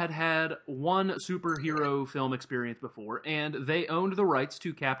Canon had one superhero film experience before, and they owned the rights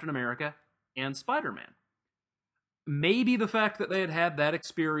to Captain America and Spider-Man. Maybe the fact that they had that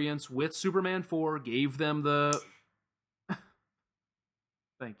experience with Superman 4 gave them the...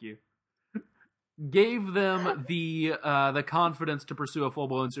 Thank you. Gave them the confidence to pursue a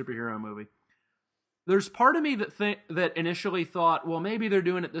full-blown superhero movie. There's part of me that initially thought, well, maybe they're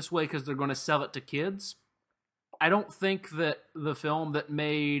doing it this way because they're going to sell it to kids. I don't think that the film that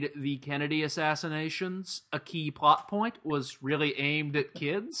made the Kennedy assassinations a key plot point was really aimed at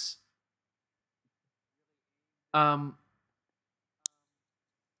kids. So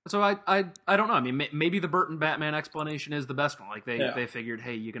I don't know. I mean, maybe the Burton Batman explanation is the best one. Like they figured,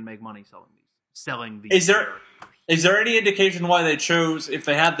 hey, you can make money selling these. Is there any indication why they chose, if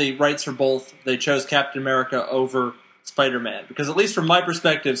they had the rights for both, they chose Captain America over Spider-Man? Because at least from my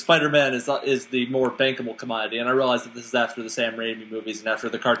perspective, Spider-Man is the more bankable commodity, and I realize that this is after the Sam Raimi movies and after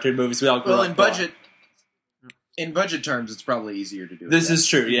the cartoon movies we all grew up on. In budget terms, it's probably easier to do. This is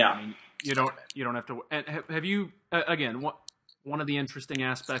true, yeah. I mean, you don't have to. And have you again? One of the interesting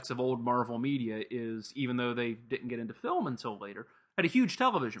aspects of old Marvel media is, even though they didn't get into film until later, had a huge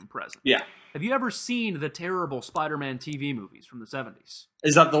television presence. Yeah. Have you ever seen the terrible Spider-Man TV movies from the 70s?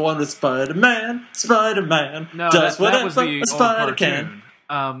 Is that the one with Spider-Man? Spider-Man does that was whatever the a spider can.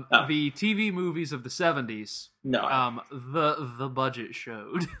 The TV movies of the 70s. No. The budget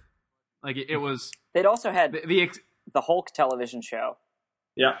showed. Like it was. They'd also had the Hulk television show.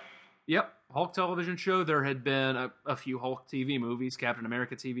 Yeah. Yep, Hulk television show. There had been a few Hulk TV movies, Captain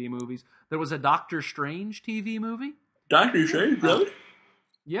America TV movies. There was a Doctor Strange TV movie. Doctor Strange, really?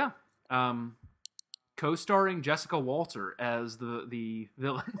 Yeah. Co-starring Jessica Walter as the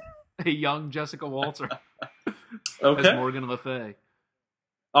villain, a young Jessica Walter Okay. as Morgan Le Fay.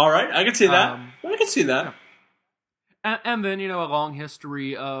 All right, I can see that. I can see that. And then, a long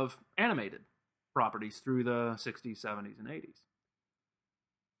history of animated properties through the 60s, 70s, and 80s.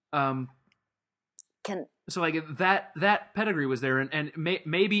 So like that pedigree was there, and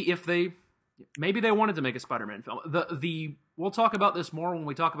maybe they wanted to make a Spider-Man film. We'll talk about this more when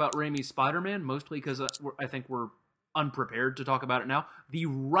we talk about Raimi's Spider-Man, mostly because I think we're unprepared to talk about it now. The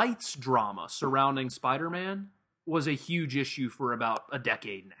rights drama surrounding Spider-Man was a huge issue for about a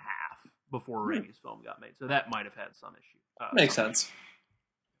decade and a half before Raimi's film got made, so that might have had some issue. Makes sense.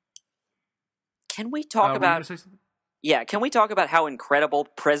 Can we talk about? Yeah, can we talk about how incredible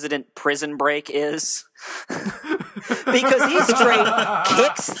President Prison Break is? Because he straight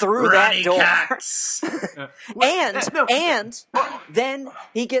kicks through that door. and then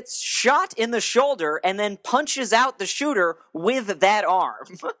he gets shot in the shoulder and then punches out the shooter with that arm.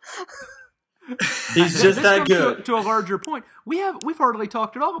 He's just that good. To a larger point, we've hardly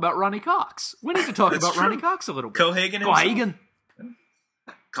talked at all about Ronnie Cox. We need to talk about Ronnie Cox a little bit. Cohagen.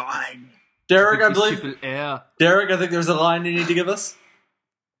 Derek, I believe. Derek, I think there's a line you need to give us.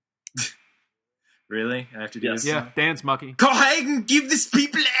 Really? I have to do this? Yeah, dance monkey. Cohagen, give these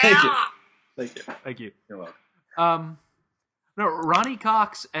people air! Thank you. You're welcome. No, Ronnie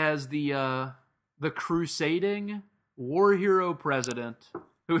Cox as the crusading war hero president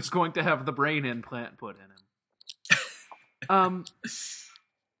who is going to have the brain implant put in him.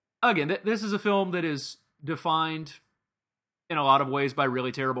 Again, this is a film that is defined in a lot of ways by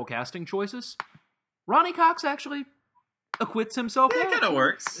really terrible casting choices. Ronnie Cox actually acquits himself well. It kind of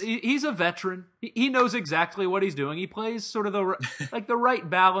works. He's a veteran. He knows exactly what he's doing. He plays sort of the right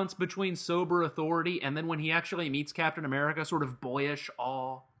balance between sober authority and then when he actually meets Captain America, sort of boyish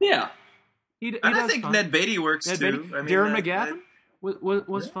awe. Yeah. I think Ned Beatty works too. Beatty? I mean, Darren McGavin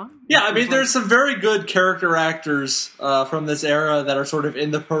was fun. Yeah, I mean, there's some very good character actors from this era that are sort of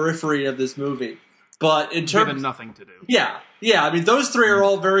in the periphery of this movie. But in terms given nothing to do. Yeah. I mean, those three are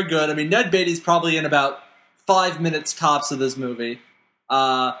all very good. I mean, Ned Beatty's probably in about 5 minutes tops of this movie.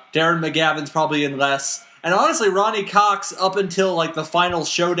 Darren McGavin's probably in less. And honestly, Ronnie Cox, up until like the final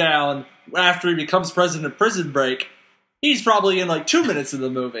showdown after he becomes president of Prison Break, he's probably in like 2 minutes of the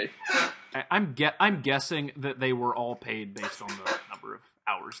movie. I'm guessing that they were all paid based on the number of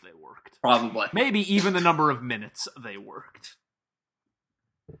hours they worked. Probably. Maybe even the number of minutes they worked.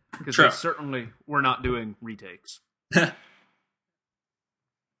 Because they certainly were not doing retakes.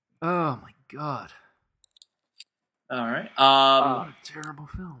 Oh my god. All right. What a terrible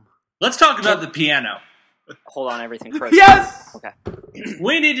film. Let's talk about the piano. hold on, everything frozen. Yes! Okay.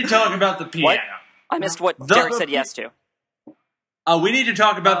 We need to talk about the piano. What? I missed what Derek said yes to. We need to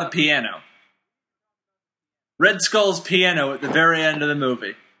talk about the piano. Red Skull's piano at the very end of the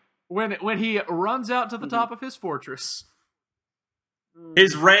movie. When he runs out to the top of his fortress.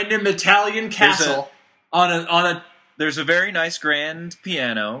 His random Italian castle on a. There's a very nice grand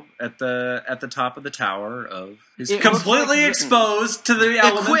piano at the top of the tower of his. Completely exposed to the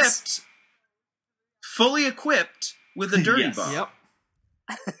elements. Fully equipped with a dirty bomb. Yep.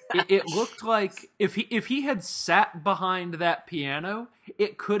 It looked like if he had sat behind that piano,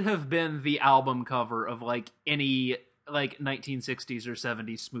 it could have been the album cover of like any 1960s or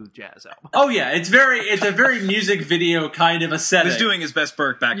 70s smooth jazz album. Oh yeah, it's a very music video kind of a setting. He's doing his best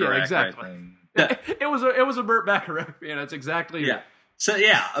Burt Bacharach. Yeah, exactly. It was a Burt Bacharach piano. It's exactly it. So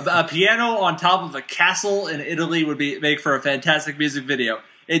yeah, a piano on top of a castle in Italy would make for a fantastic music video.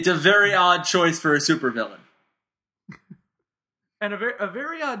 It's a very odd choice for a supervillain. And a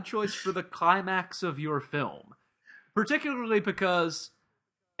very odd choice for the climax of your film. Particularly because,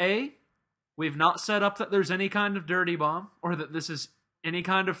 A, we've not set up that there's any kind of dirty bomb, or that this is any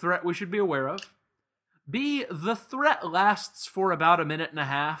kind of threat we should be aware of. B, the threat lasts for about a minute and a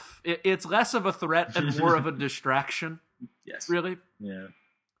half. It's less of a threat and more of a distraction. Yes. Really? Yeah.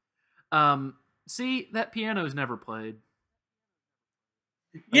 C, that piano's never played.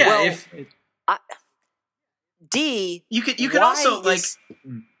 Yeah, D. You can also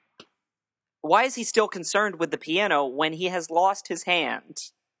why is he still concerned with the piano when he has lost his hand?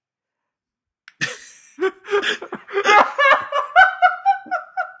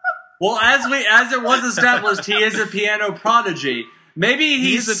 Well, as it was established, he is a piano prodigy. Maybe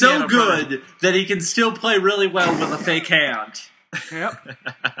he's so good that he can still play really well with a fake hand. Yep.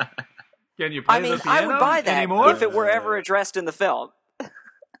 Can you play the piano I would buy that anymore? if it were ever addressed in the film.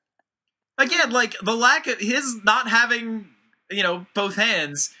 Again, like the lack of his not having, both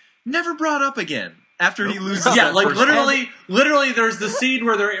hands, never brought up again after he loses. Yeah, like literally, there's the scene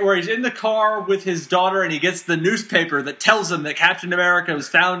where he's in the car with his daughter and he gets the newspaper that tells him that Captain America was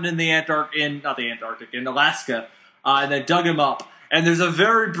found in in Alaska, and they dug him up. And there's a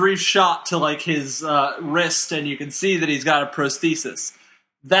very brief shot to like his wrist, and you can see that he's got a prosthesis.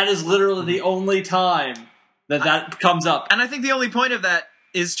 That is literally the only time that comes up. And I think the only point of that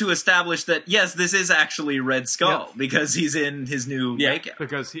is to establish that, yes, this is actually Red Skull, because he's in his new makeup.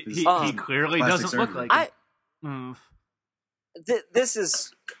 Because he clearly doesn't look like it. This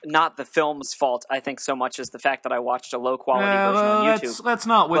is not the film's fault, I think, so much as the fact that I watched a low-quality version on YouTube. Let's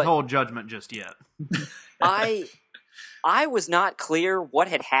not withhold judgment just yet. I was not clear what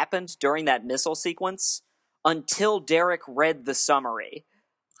had happened during that missile sequence until Derek read the summary.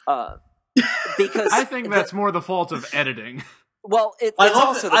 Because I think that's more the fault of editing. Well, it's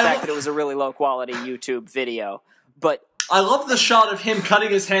also the fact that it was a really low-quality YouTube video. But I love the shot of him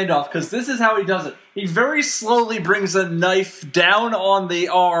cutting his hand off, because this is how he does it. He very slowly brings a knife down on the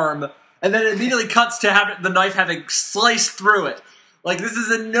arm, and then immediately cuts to the knife having sliced through it. Like, this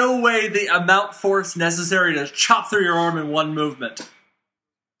is in no way the amount force necessary to chop through your arm in one movement.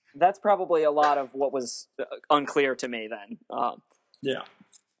 That's probably a lot of what was unclear to me then. Yeah.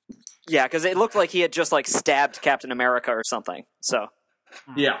 Yeah, because it looked like he had just, stabbed Captain America or something, so.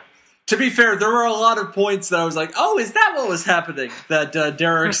 Yeah. To be fair, there were a lot of points that I was like, oh, is that what was happening? That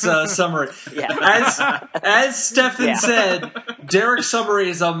Derek's summary. Yeah. As Stefan said, Derek's summary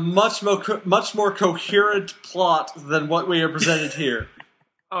is a much more coherent plot than what we are presented here.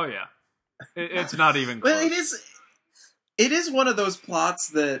 Oh, yeah. It's not even close. Well, it is one of those plots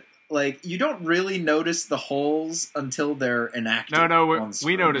that, you don't really notice the holes until they're enacted. No,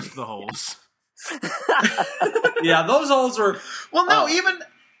 we noticed the holes. Yeah, those holes were... Well, no, even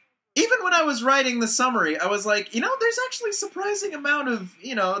when I was writing the summary, I was like, there's actually a surprising amount of,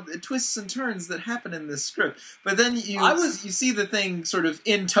 twists and turns that happen in this script. But then you see the thing sort of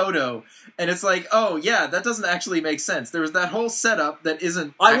in toto, and it's like, oh, yeah, that doesn't actually make sense. There was that whole setup that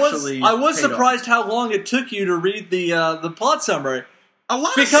isn't I was surprised how long it took you to read the plot summary. A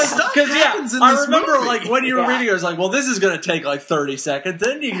lot of stuff happens in this I remember, movie. When you were reading it, I was like, well, this is going to take, 30 seconds.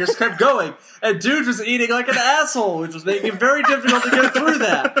 Then you just kept going. And dude was eating like an asshole, which was making it very difficult to get through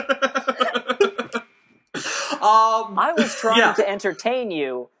that. I was trying to entertain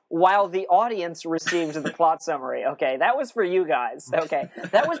you while the audience received the plot summary. Okay, that was for you guys. Okay,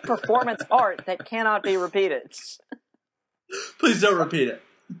 that was performance art that cannot be repeated. Please don't repeat it.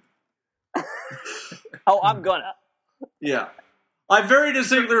 Oh, I'm gonna. Yeah. I very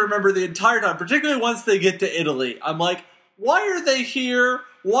distinctly remember the entire time, particularly once they get to Italy. I'm like, why are they here?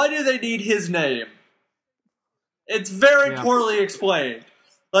 Why do they need his name? It's very poorly explained.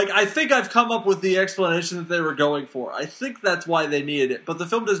 Like, I think I've come up with the explanation that they were going for. I think that's why they needed it. But the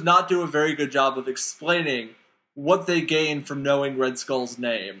film does not do a very good job of explaining what they gain from knowing Red Skull's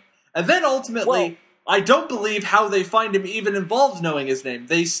name. And then ultimately, I don't believe how they find him even involves knowing his name.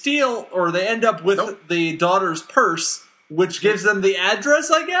 They steal, or they end up with the daughter's purse, which gives them the address,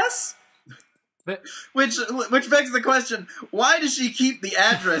 I guess? Which begs the question, why does she keep the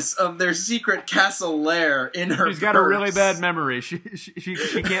address of their secret castle lair in her purse? She's got a really bad memory. She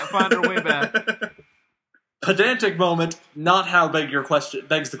can't find her way back. Pedantic moment, not how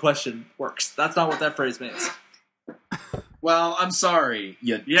begs the question works. That's not what that phrase means. Well, I'm sorry,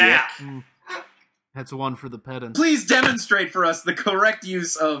 you dick. That's one for the pedants. Please demonstrate for us the correct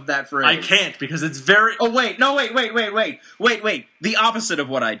use of that phrase. I can't, because it's very... Oh, wait. No, wait. The opposite of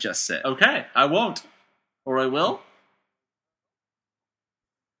what I just said. Okay, I won't. Or I will?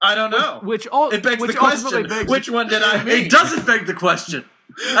 I don't know. It begs the question. Which one did I mean? It doesn't beg the question.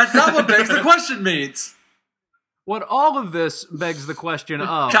 That's not what begs the question means. What all of this begs the question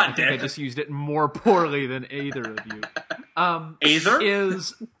of, I think I just used it more poorly than either of you. Either?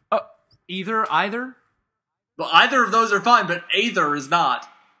 Is... Either? Well, either of those are fine, but either is not.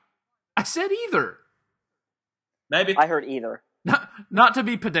 I said either. Maybe. I heard either. Not to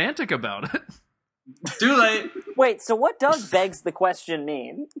be pedantic about it. Too late. Wait, so what does begs the question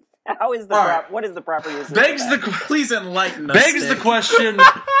mean? How is what is the proper use of Please enlighten us. Begs the question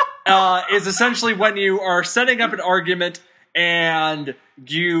is essentially when you are setting up an argument and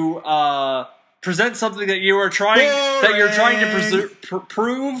you present something that you're trying to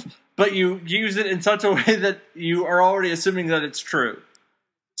prove, but you use it in such a way that you are already assuming that it's true.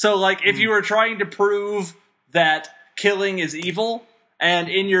 So, like, if you were trying to prove that killing is evil, and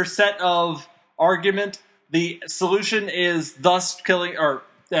in your set of argument, the solution is thus killing, or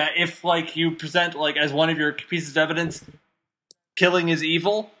if, like, you present, like, as one of your pieces of evidence, killing is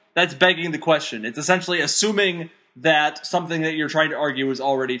evil, that's begging the question. It's essentially assuming that something that you're trying to argue is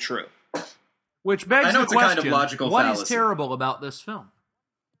already true. Which begs the question, kind of logical what fallacy. Is terrible about this film?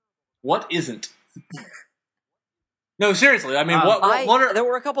 What isn't? No, seriously. I mean, what are... There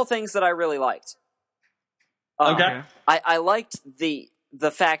were a couple things that I really liked. Okay. I liked the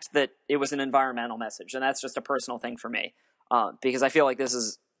fact that it was an environmental message, and that's just a personal thing for me. Because I feel like this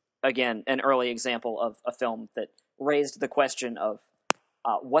is, again, an early example of a film that raised the question of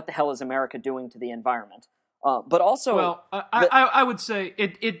what the hell is America doing to the environment? But also... Well, I would say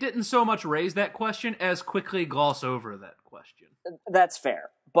it didn't so much raise that question as quickly gloss over that question. That's fair.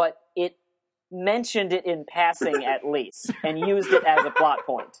 But it mentioned it in passing at least, and used it as a plot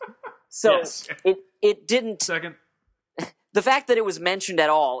point. So yes. it didn't... Second. The fact that it was mentioned at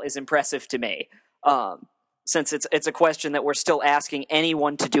all is impressive to me, since it's a question that we're still asking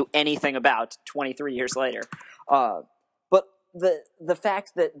anyone to do anything about 23 years later. But the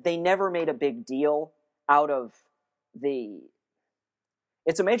fact that they never made a big deal out of the...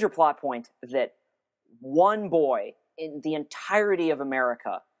 It's a major plot point that one boy in the entirety of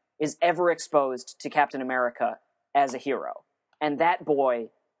America is ever exposed to Captain America as a hero. And that boy,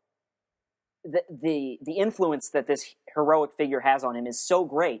 the influence that this heroic figure has on him is so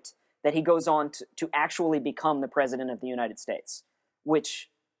great that he goes on to actually become the President of the United States, which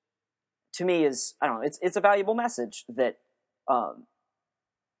to me is, I don't know, it's a valuable message that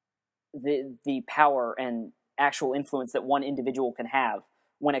the power and actual influence that one individual can have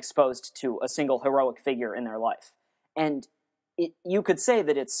when exposed to a single heroic figure in their life. And you could say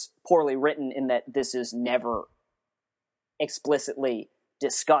that it's poorly written in that this is never explicitly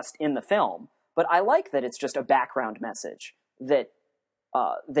discussed in the film, but I like that it's just a background message, that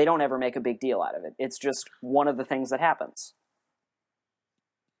they don't ever make a big deal out of it. It's just one of the things that happens.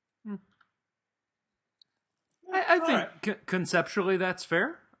 I think conceptually that's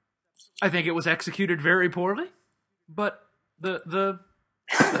fair. I think it was executed very poorly, but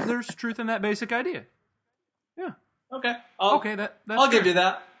there's truth in that basic idea. Yeah. Okay. That's I'll fair. give you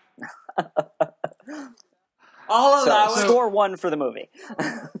that. I'll allow it. Score one for the movie.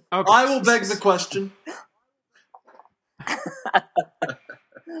 Okay. I will beg the question.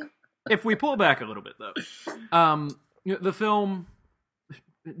 If we pull back a little bit, though, the film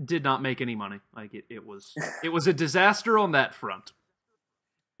did not make any money. Like it was a disaster on that front.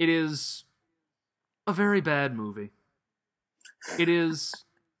 It is a very bad movie. It is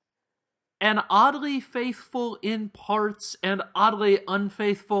an oddly faithful in parts and oddly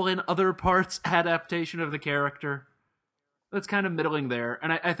unfaithful in other parts adaptation of the character. That's kind of middling there.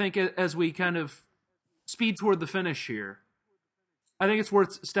 And I think as we kind of speed toward the finish here, I think it's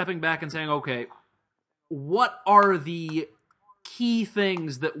worth stepping back and saying, okay, what are the key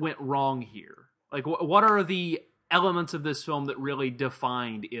things that went wrong here? Like, what are the elements of this film that really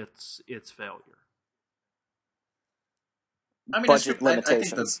defined its failure? I mean, budget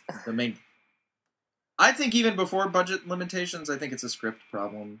limitations. I think the main. I think even before budget limitations, I think it's a script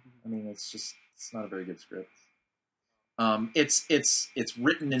problem. I mean, it's not a very good script. It's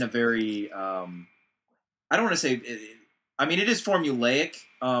written in a very I don't want to say. I mean, it is formulaic,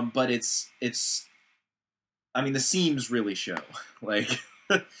 but it's. I mean, the seams really show. Like,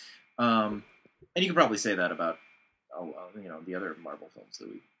 and you can probably say that about the other Marvel films that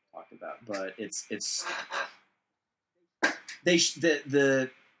we talked about. But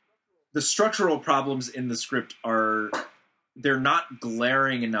the structural problems in the script they're not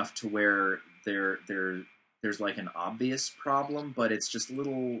glaring enough to where there's like an obvious problem, but it's just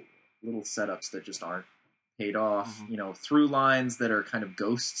little setups that just aren't paid off. Mm-hmm. Through lines that are kind of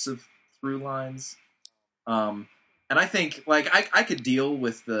ghosts of through lines. And I think like I could deal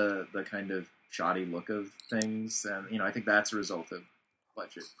with the kind of shoddy look of things, and I think that's a result of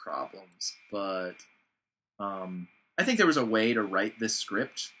budget problems. But I think there was a way to write this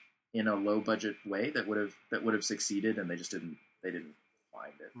script in a low budget way that would have succeeded, and they didn't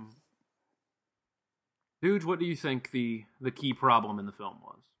find it. Dude, what do you think the key problem in the film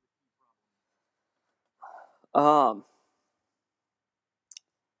was?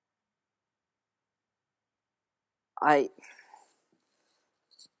 I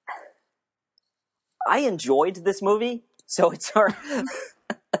enjoyed this movie, so it's hard.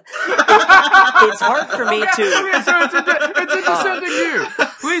 It's hard for me to. Okay, so it's a descending view.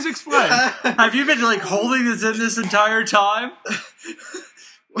 Please explain. Have you been like holding this entire time?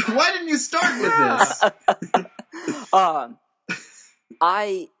 Why didn't you start with this?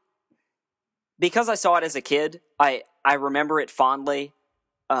 Because I saw it as a kid, I remember it fondly.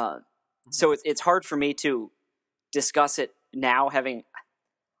 So it's hard for me to discuss it now.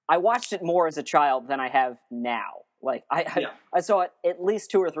 I watched it more as a child than I have now. Like I saw it at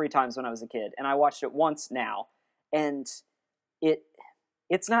least 2 or 3 times when I was a kid, and I watched it once now, and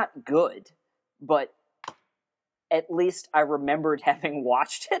it's not good, but at least I remembered having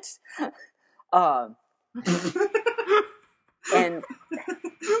watched it. And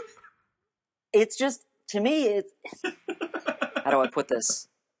it's just, to me, it's how do I put this?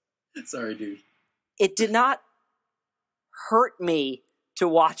 Sorry, dude. It did not hurt me to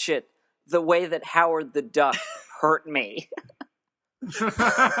watch it the way that Howard the Duck hurt me. That's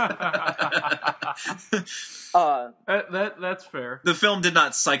fair. The film did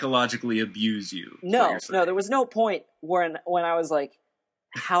not psychologically abuse you. No, there was no point when I was like,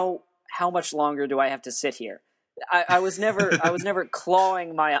 how much longer do I have to sit here? I was never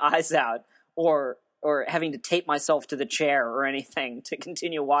clawing my eyes out or having to tape myself to the chair or anything to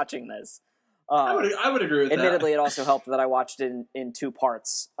continue watching this. I would agree with admittedly, that. It also helped that I watched it in 2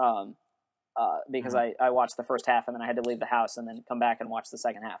 parts because I watched the first half and then I had to leave the house and then come back and watch the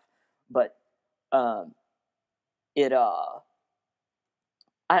second half. But I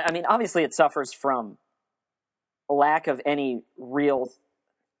mean, obviously it suffers from a lack of any real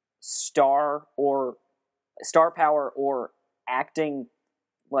star power or acting.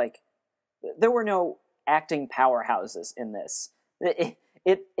 Like, there were no acting powerhouses in this.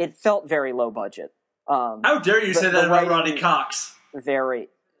 It felt very low budget. How dare you say that about Ronnie Cox? Very.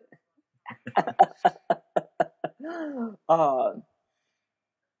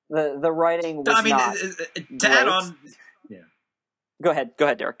 The writing was not. To add on. Yeah. Go ahead,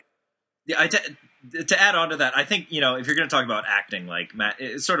 Derek. Yeah, to add on to that, I think if you're going to talk about acting, like Matt,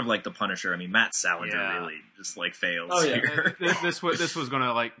 it's sort of like The Punisher. I mean, Matt Salinger really just like fails here. This was going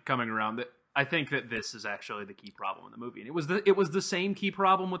to like coming around. I think that this is actually the key problem in the movie, and it was the same key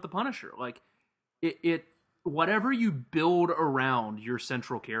problem with The Punisher. Like it whatever you build around your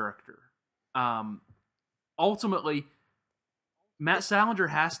central character, ultimately, Matt Salinger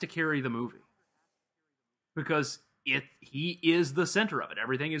has to carry the movie because he is the center of it.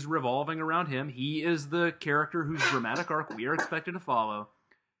 Everything is revolving around him. He is the character whose dramatic arc we are expected to follow.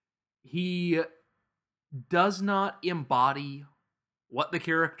 He does not embody what the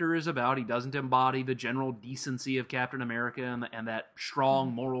character is about. He doesn't embody the general decency of Captain America and that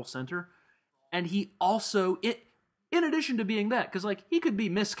strong moral center. And he also, in addition to being that, because like he could be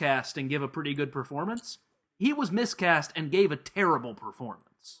miscast and give a pretty good performance, he was miscast and gave a terrible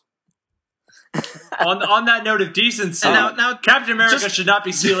performance. on that note of decency, now Captain America should not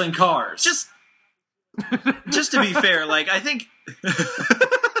be stealing cars. Just to be fair, like I think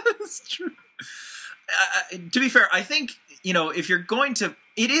it's true. To be fair, I think if you're going to,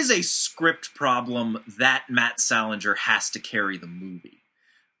 it is a script problem that Matt Salinger has to carry the movie.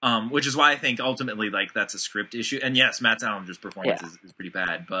 Which is why I think ultimately, like, that's a script issue. And yes, Matt Salinger's performance is pretty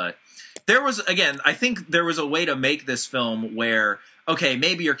bad. But there was, again, I think there was a way to make this film where, okay,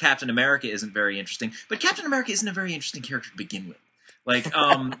 maybe your Captain America isn't very interesting, but Captain America isn't a very interesting character to begin with. Like,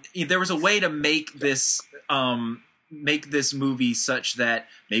 there was a way to make this movie such that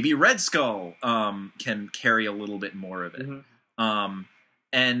maybe Red Skull can carry a little bit more of it. Mm-hmm.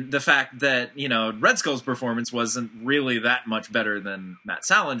 And the fact that, Red Skull's performance wasn't really that much better than Matt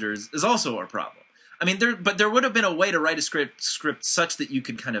Salinger's is also a problem. I mean, there would have been a way to write a script such that you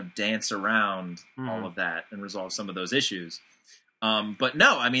could kind of dance around all of that and resolve some of those issues. But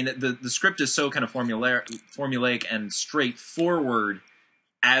no, I mean, the script is so kind of formulaic and straightforward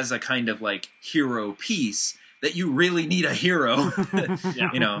as a kind of like hero piece that you really need a hero,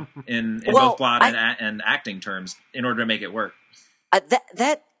 in both plot and acting terms in order to make it work.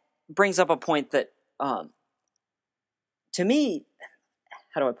 That brings up a point that, to me,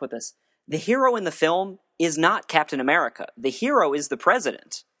 how do I put this? The hero in the film is not Captain America. The hero is the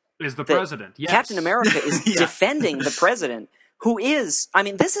president. President, yes. Captain America is defending the president, who is, I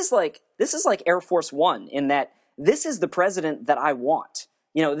mean, this is like Air Force One in that this is the president that I want.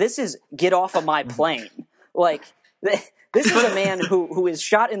 This is get off of my plane. Like, this is a man who is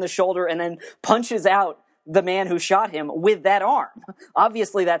shot in the shoulder and then punches out the man who shot him with that arm.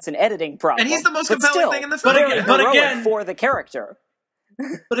 Obviously, that's an editing problem. And he's the most compelling thing in the film. But again, for the character.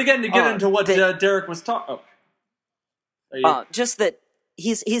 But again, to get into what Derek was talking just that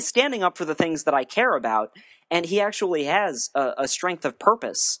he's standing up for the things that I care about, and he actually has a strength of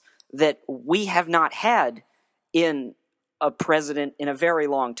purpose that we have not had in a president in a very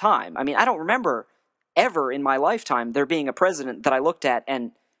long time. I mean, I don't remember ever in my lifetime there being a president that I looked at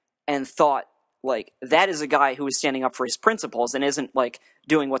and thought, like, that is a guy who is standing up for his principles and isn't, like,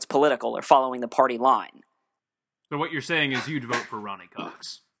 doing what's political or following the party line. So what you're saying is you'd vote for Ronny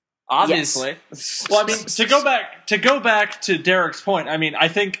Cox. Obviously. Yes. Well, I mean, to go back to Derek's point, I mean, I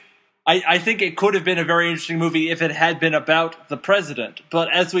think it could have been a very interesting movie if it had been about the president.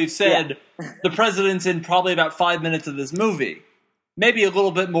 But as we've said, the president's in probably about 5 minutes of this movie. Maybe a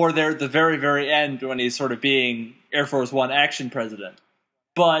little bit more there at the very, very end when he's sort of being Air Force One action president.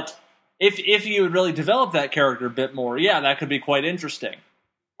 But if you would really develop that character a bit more, that could be quite interesting.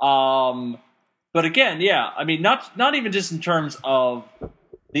 But again, I mean, not even just in terms of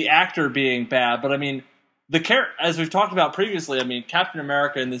the actor being bad, but I mean, as we've talked about previously, I mean, Captain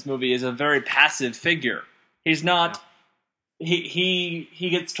America in this movie is a very passive figure. He's not. He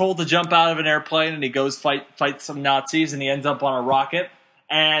gets told to jump out of an airplane and he goes fight some Nazis and he ends up on a rocket.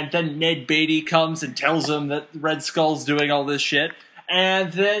 And then Ned Beatty comes and tells him that Red Skull's doing all this shit.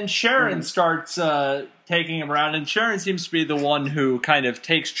 And then Sharon starts taking him around, and Sharon seems to be the one who kind of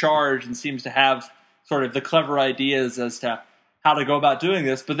takes charge and seems to have sort of the clever ideas as to how to go about doing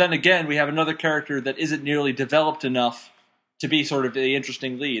this. But then again, we have another character that isn't nearly developed enough to be sort of the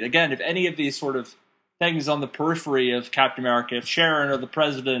interesting lead. Again, if any of these sort of things on the periphery of Captain America, if Sharon or the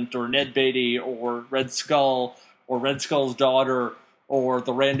President or Ned Beatty or Red Skull or Red Skull's daughter or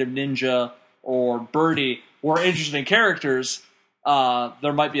the random ninja or Birdie were interesting characters,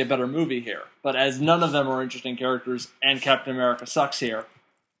 there might be a better movie here. But as none of them are interesting characters and Captain America sucks here,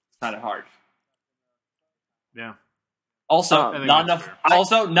 it's kind of hard. Yeah. Also, not enough.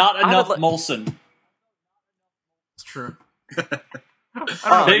 Not enough Molson. It's true. I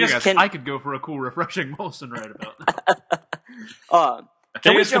don't know, you guys, I could go for a cool, refreshing Molson right about.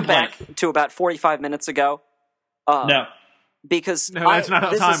 Can we jump back to about 45 minutes ago? No. Because that's not how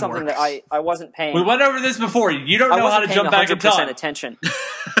this time is something works. that I wasn't paying. We went over this before. You don't know how to jump back in time. Attention.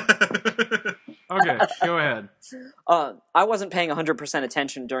 Okay, go ahead. I wasn't paying 100%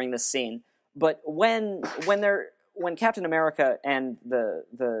 attention during this scene, but when Captain America and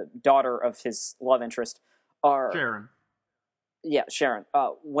the daughter of his love interest are Sharon. Yeah, Sharon.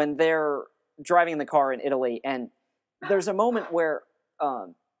 When they're driving in the car in Italy, and there's a moment where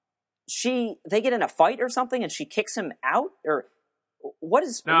they get in a fight or something, and she kicks him out, or what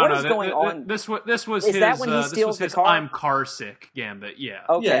is going on? This was is his. That when he steals the car? I'm car sick gambit. Yeah.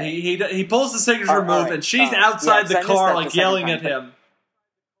 Okay. Yeah. He pulls the signature move, and she's outside the car, like yelling at him.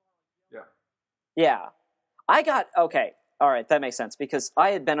 Yeah. I got okay. All right, that makes sense because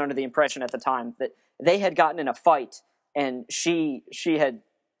I had been under the impression at the time that they had gotten in a fight. And she had,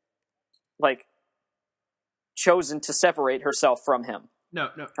 like, chosen to separate herself from him. No.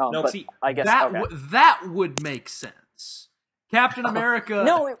 See, I guess that would make sense. Captain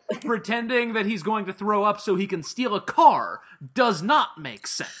America pretending that he's going to throw up so he can steal a car does not make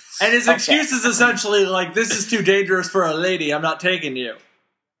sense. And his excuse is essentially like, "This is too dangerous for a lady. I'm not taking you."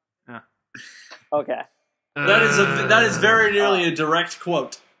 Okay. That is very nearly a direct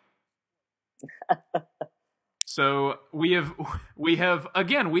quote. So we have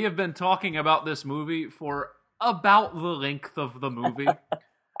been talking about this movie for about the length of the movie.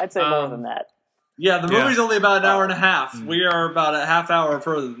 I'd say more than that. Yeah, the movie's only about an hour and a half. We are about a half hour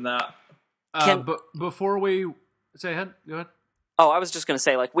further than that. But before we go ahead. Oh, I was just going to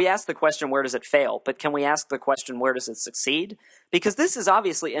say, we asked the question, where does it fail? But can we ask the question, where does it succeed? Because this is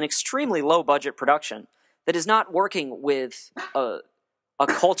obviously an extremely low-budget production that is not working with a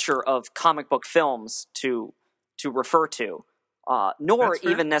culture of comic book films to refer to, nor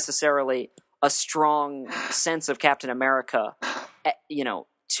even necessarily a strong sense of Captain America,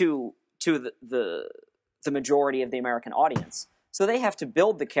 to the majority of the American audience. So they have to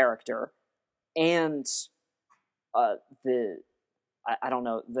build the character and the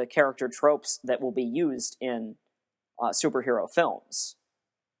character tropes that will be used in superhero films.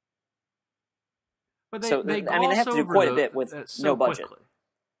 But they have to do quite a bit with no budget. Quickly.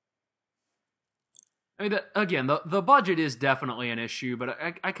 I mean, again, the budget is definitely an issue, but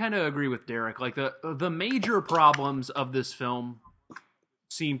I kind of agree with Derek. The major problems of this film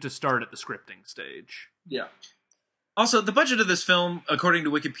seem to start at the scripting stage. Yeah. Also, the budget of this film, according to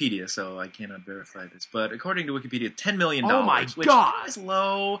Wikipedia, so I cannot verify this, but according to Wikipedia, $10 million. Oh my God! Which is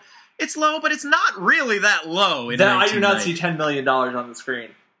low. It's low, but it's not really that low. I do not see $10 million on the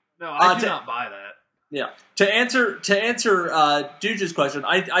screen. No, I do not buy that. Yeah. To answer Juju's question,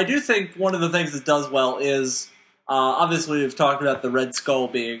 I do think one of the things that does well is, obviously we've talked about the Red Skull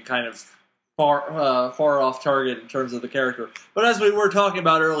being kind of far off target in terms of the character. But as we were talking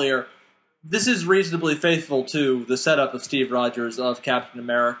about earlier, this is reasonably faithful to the setup of Steve Rogers of Captain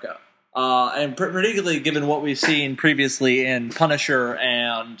America. And particularly given what we've seen previously in Punisher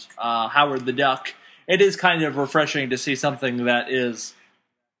and Howard the Duck, it is kind of refreshing to see something that is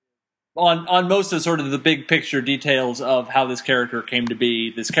on most of sort of the big picture details of how this character came to be,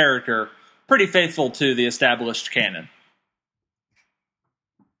 this character, pretty faithful to the established canon.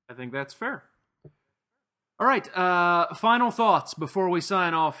 I think that's fair. All right, final thoughts before we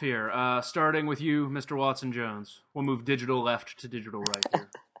sign off here. Starting with you, Mr. Watson-Jones. We'll move digital left to digital right here.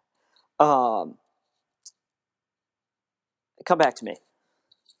 Come back to me.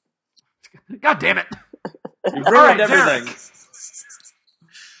 God damn it! You've ruined everything.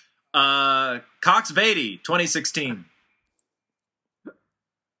 Derek. Cox Beatty, 2016.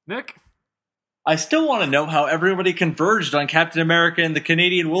 Nick? I still want to know how everybody converged on Captain America in the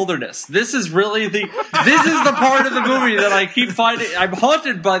Canadian wilderness. This is really the part of the movie that I keep finding. I'm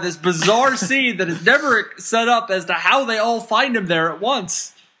haunted by this bizarre scene that is never set up as to how they all find him there at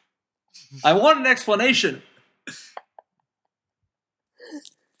once. I want an explanation.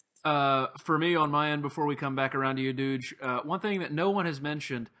 For me, on my end, before we come back around to you, Dooge, one thing that no one has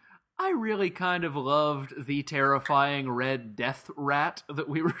mentioned, I really kind of loved the terrifying red death rat that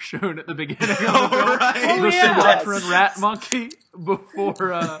we were shown at the beginning of the film. The Sumatran rat monkey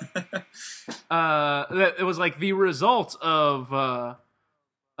before it was like the result of the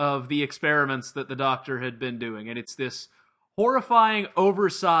experiments that the doctor had been doing, and it's this horrifying,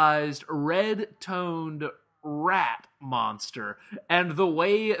 oversized, red-toned rat monster. And the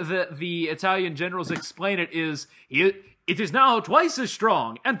way that the Italian generals explain it is, it is now twice as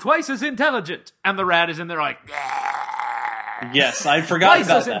strong and twice as intelligent. And the rat is in there like, yes, I forgot twice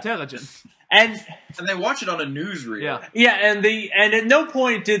about as that. Intelligent. And they watch it on a newsreel. Yeah, and at no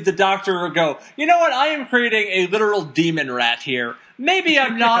point did the doctor go, you know what, I am creating a literal demon rat here. Maybe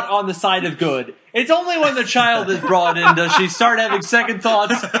I'm not on the side of good. It's only when the child is brought in does she start having second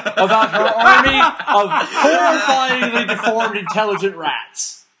thoughts about her army of horrifyingly deformed, intelligent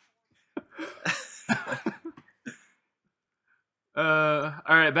rats. All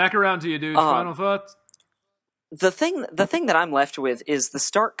right, back around to you, dude. Final thoughts? The thing that I'm left with is the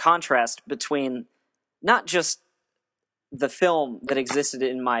stark contrast between not just the film that existed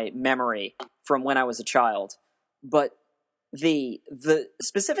in my memory from when I was a child, but the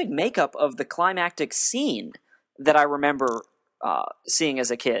specific makeup of the climactic scene that I remember seeing as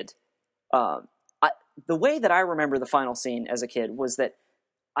a kid. The way that I remember the final scene as a kid was that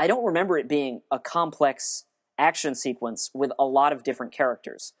I don't remember it being a complex action sequence with a lot of different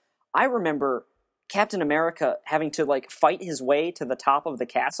characters. I remember Captain America having to fight his way to the top of the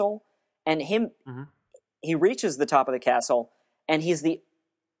castle, and he reaches the top of the castle, and he's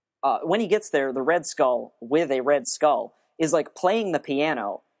when he gets there, the Red Skull with a red skull is playing the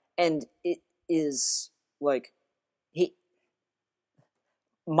piano, and it is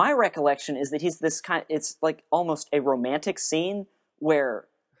my recollection is that he's this it's almost a romantic scene where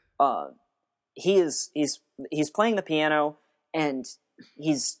he's playing the piano, and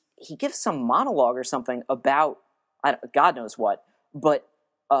he gives some monologue or something about God knows what, but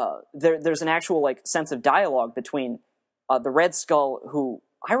there's an actual like sense of dialogue between the Red Skull, who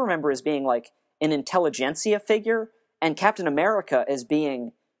I remember as being like an intelligentsia figure, and Captain America as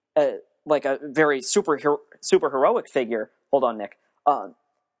being like a very super heroic figure. Hold on, Nick.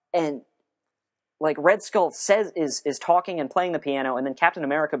 And like Red Skull is talking and playing the piano, and then Captain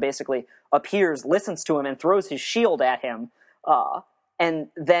America basically appears, listens to him, and throws his shield at him. And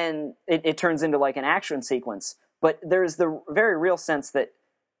then it turns into like an action sequence. But there's the very real sense that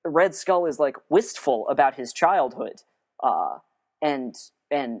Red Skull is like wistful about his childhood, and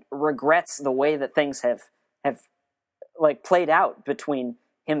regrets the way that things have like played out between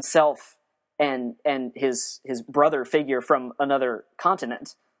himself and his brother figure from another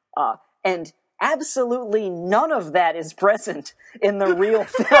continent. And absolutely none of that is present in the real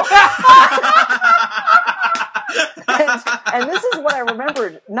film. and this is what I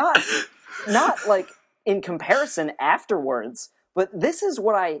remembered, not like in comparison afterwards, but this is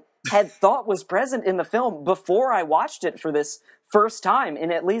what I had thought was present in the film before I watched it for this first time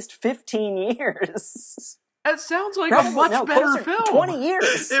in at least 15 years. It sounds like a much better film. 20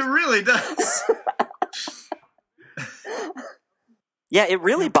 years. It really does. Yeah, it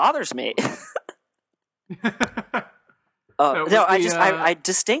really bothers me. I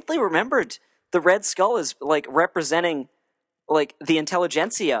distinctly remembered the Red Skull is like representing like the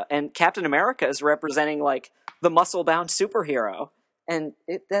intelligentsia, and Captain America is representing like the muscle-bound superhero, and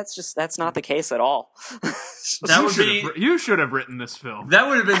that's not the case at all. You should have written this film. That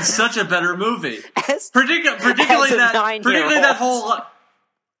would have been such a better movie. Particularly that idea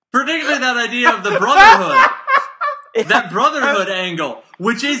of the brotherhood. That brotherhood angle,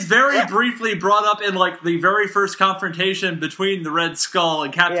 which is very briefly brought up in like the very first confrontation between the Red Skull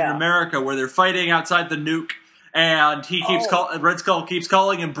and Captain America, where they're fighting outside the nuke, and Red Skull keeps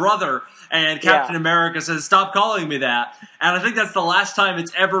calling him brother, and Captain America says, "Stop calling me that." And I think that's the last time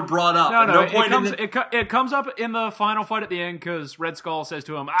it's ever brought up. It comes up in the final fight at the end because Red Skull says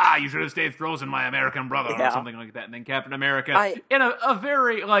to him, "You should have stayed frozen, my American brother," or something like that. And then Captain America, in a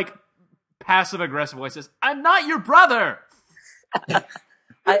very like passive-aggressive voice, says, "I'm not your brother."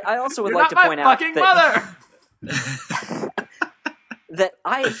 I also would You're like to point out that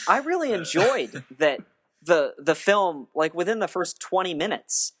I really enjoyed that the film, like within the first 20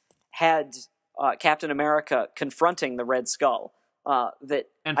 minutes, had Captain America confronting the Red Skull. I think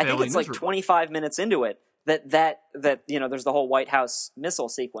it's like 25 minutes into it that there's the whole White House missile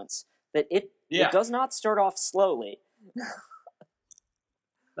sequence. That it does not start off slowly.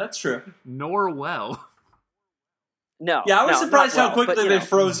 That's true. Nor well. No. Yeah, I was surprised how quickly they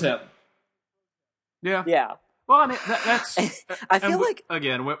froze him. Yeah. Yeah. Well, I mean, that's. I feel like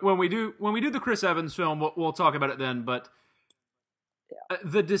again when we do the Chris Evans film, we'll talk about it then. But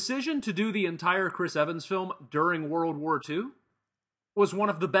the decision to do the entire Chris Evans film during World War II was one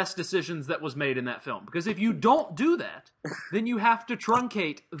of the best decisions that was made in that film. Because if you don't do that, then you have to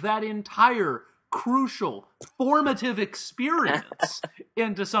truncate that entire crucial, formative experience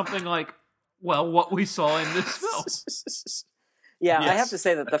into something like, well, what we saw in this film. Yeah, yes. I have to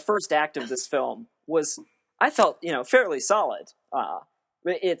say that the first act of this film was, I felt, fairly solid.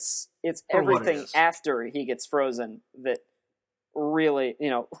 It's everything after he gets frozen that really,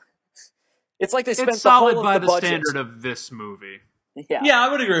 it's like they spent it's solid the whole by of the budget. Standard of this movie. Yeah, I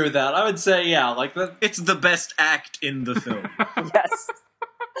would agree with that. I would say, it's the best act in the film. Yes.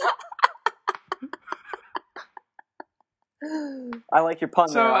 I like your pun.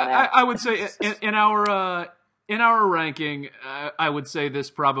 So there on that. I would say in our ranking, I would say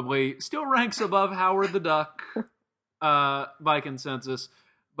this probably still ranks above Howard the Duck by consensus,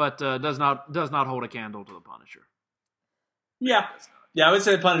 but does not hold a candle to the Punisher. Yeah, I would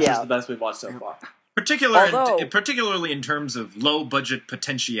say the Punisher is the best we've watched so far. Particularly in terms of low budget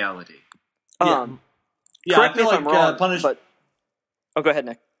potentiality. I feel like Punisher. Go ahead,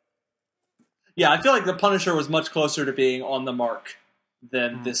 Nick. Yeah, I feel like The Punisher was much closer to being on the mark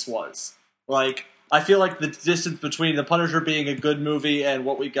than this was. Like, I feel like the distance between The Punisher being a good movie and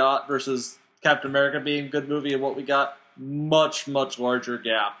what we got versus Captain America being a good movie and what we got, much, much larger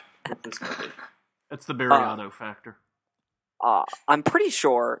gap with this movie. That's the Barry Otto factor. I'm pretty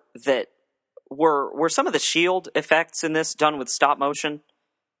sure that were some of the shield effects in this done with stop motion?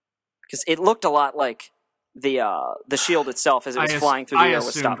 Because it looked a lot like the shield itself as it was flying through the air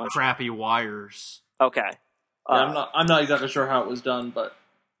with stop motion. Crappy wires. Okay. I'm not exactly sure how it was done, but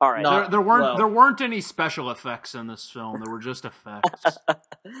all right. There weren't any special effects in this film. There were just effects,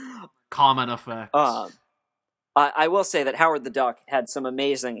 common effects. I will say that Howard the Duck had some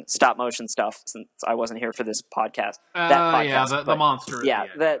amazing stop motion stuff. Since I wasn't here for this podcast, the monster. And no,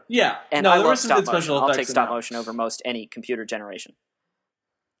 I there love was some stop good special motion. effects. I'll take stop motion over most any computer generation.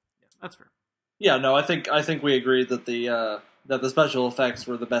 That's fair. Yeah, no, I think we agreed that the special effects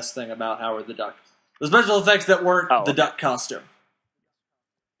were the best thing about Howard the Duck. The special effects that weren't the duck costume.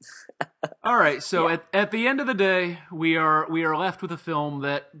 All right, so at the end of the day, we are left with a film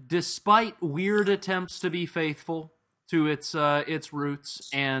that, despite weird attempts to be faithful to its roots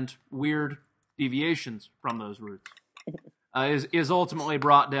and weird deviations from those roots, is ultimately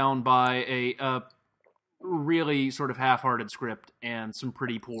brought down by a really sort of half-hearted script and some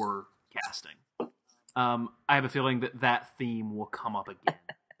pretty poor casting. I have a feeling that theme will come up again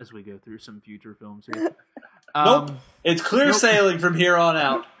as we go through some future films here. Nope. It's clear sailing from here on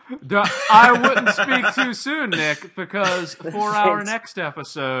out. I wouldn't speak too soon, Nick, because for our next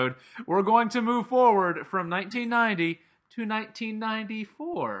episode, we're going to move forward from 1990 to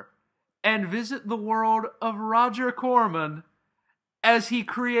 1994 and visit the world of Roger Corman as he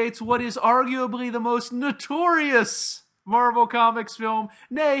creates what is arguably the most notorious Marvel Comics film,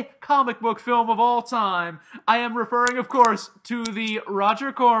 nay, comic book film of all time. I am referring, of course, to the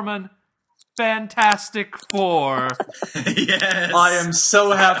Roger Corman Fantastic Four. Yes. I am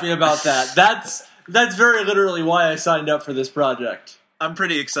so happy about that. That's very literally why I signed up for this project. I'm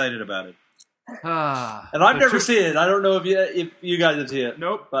pretty excited about it. And I've never seen it. I don't know if you guys have seen it.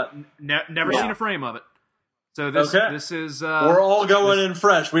 Nope. But never seen a frame of it. So this is... We're all going in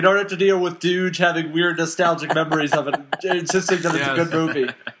fresh. We don't have to deal with Dooge having weird nostalgic memories of it, insisting that it's a good movie.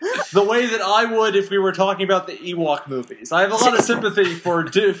 The way that I would if we were talking about the Ewok movies. I have a lot of sympathy for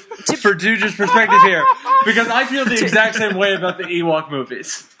Dooge's perspective here, because I feel the exact same way about the Ewok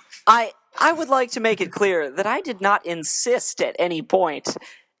movies. I would like to make it clear that I did not insist at any point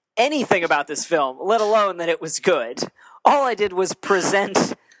anything about this film, let alone that it was good. All I did was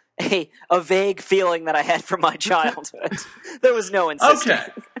present a vague feeling that I had from my childhood. There was no insisting. Okay.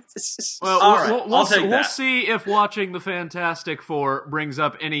 Well, all right, I'll take that. We'll see if watching the Fantastic Four brings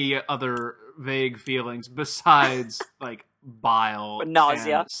up any other vague feelings besides like bile,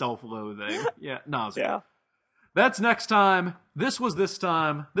 nausea, and self-loathing. Yeah, nausea. Yeah. That's next time. This was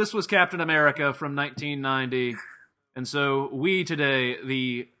Captain America from 1990, and so we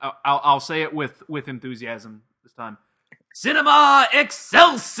today I'll say it with enthusiasm this time. Cinema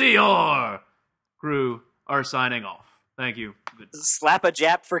Excelsior crew are signing off. Thank you. Slap a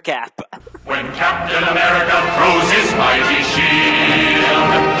jap for Cap. When Captain America throws his mighty shield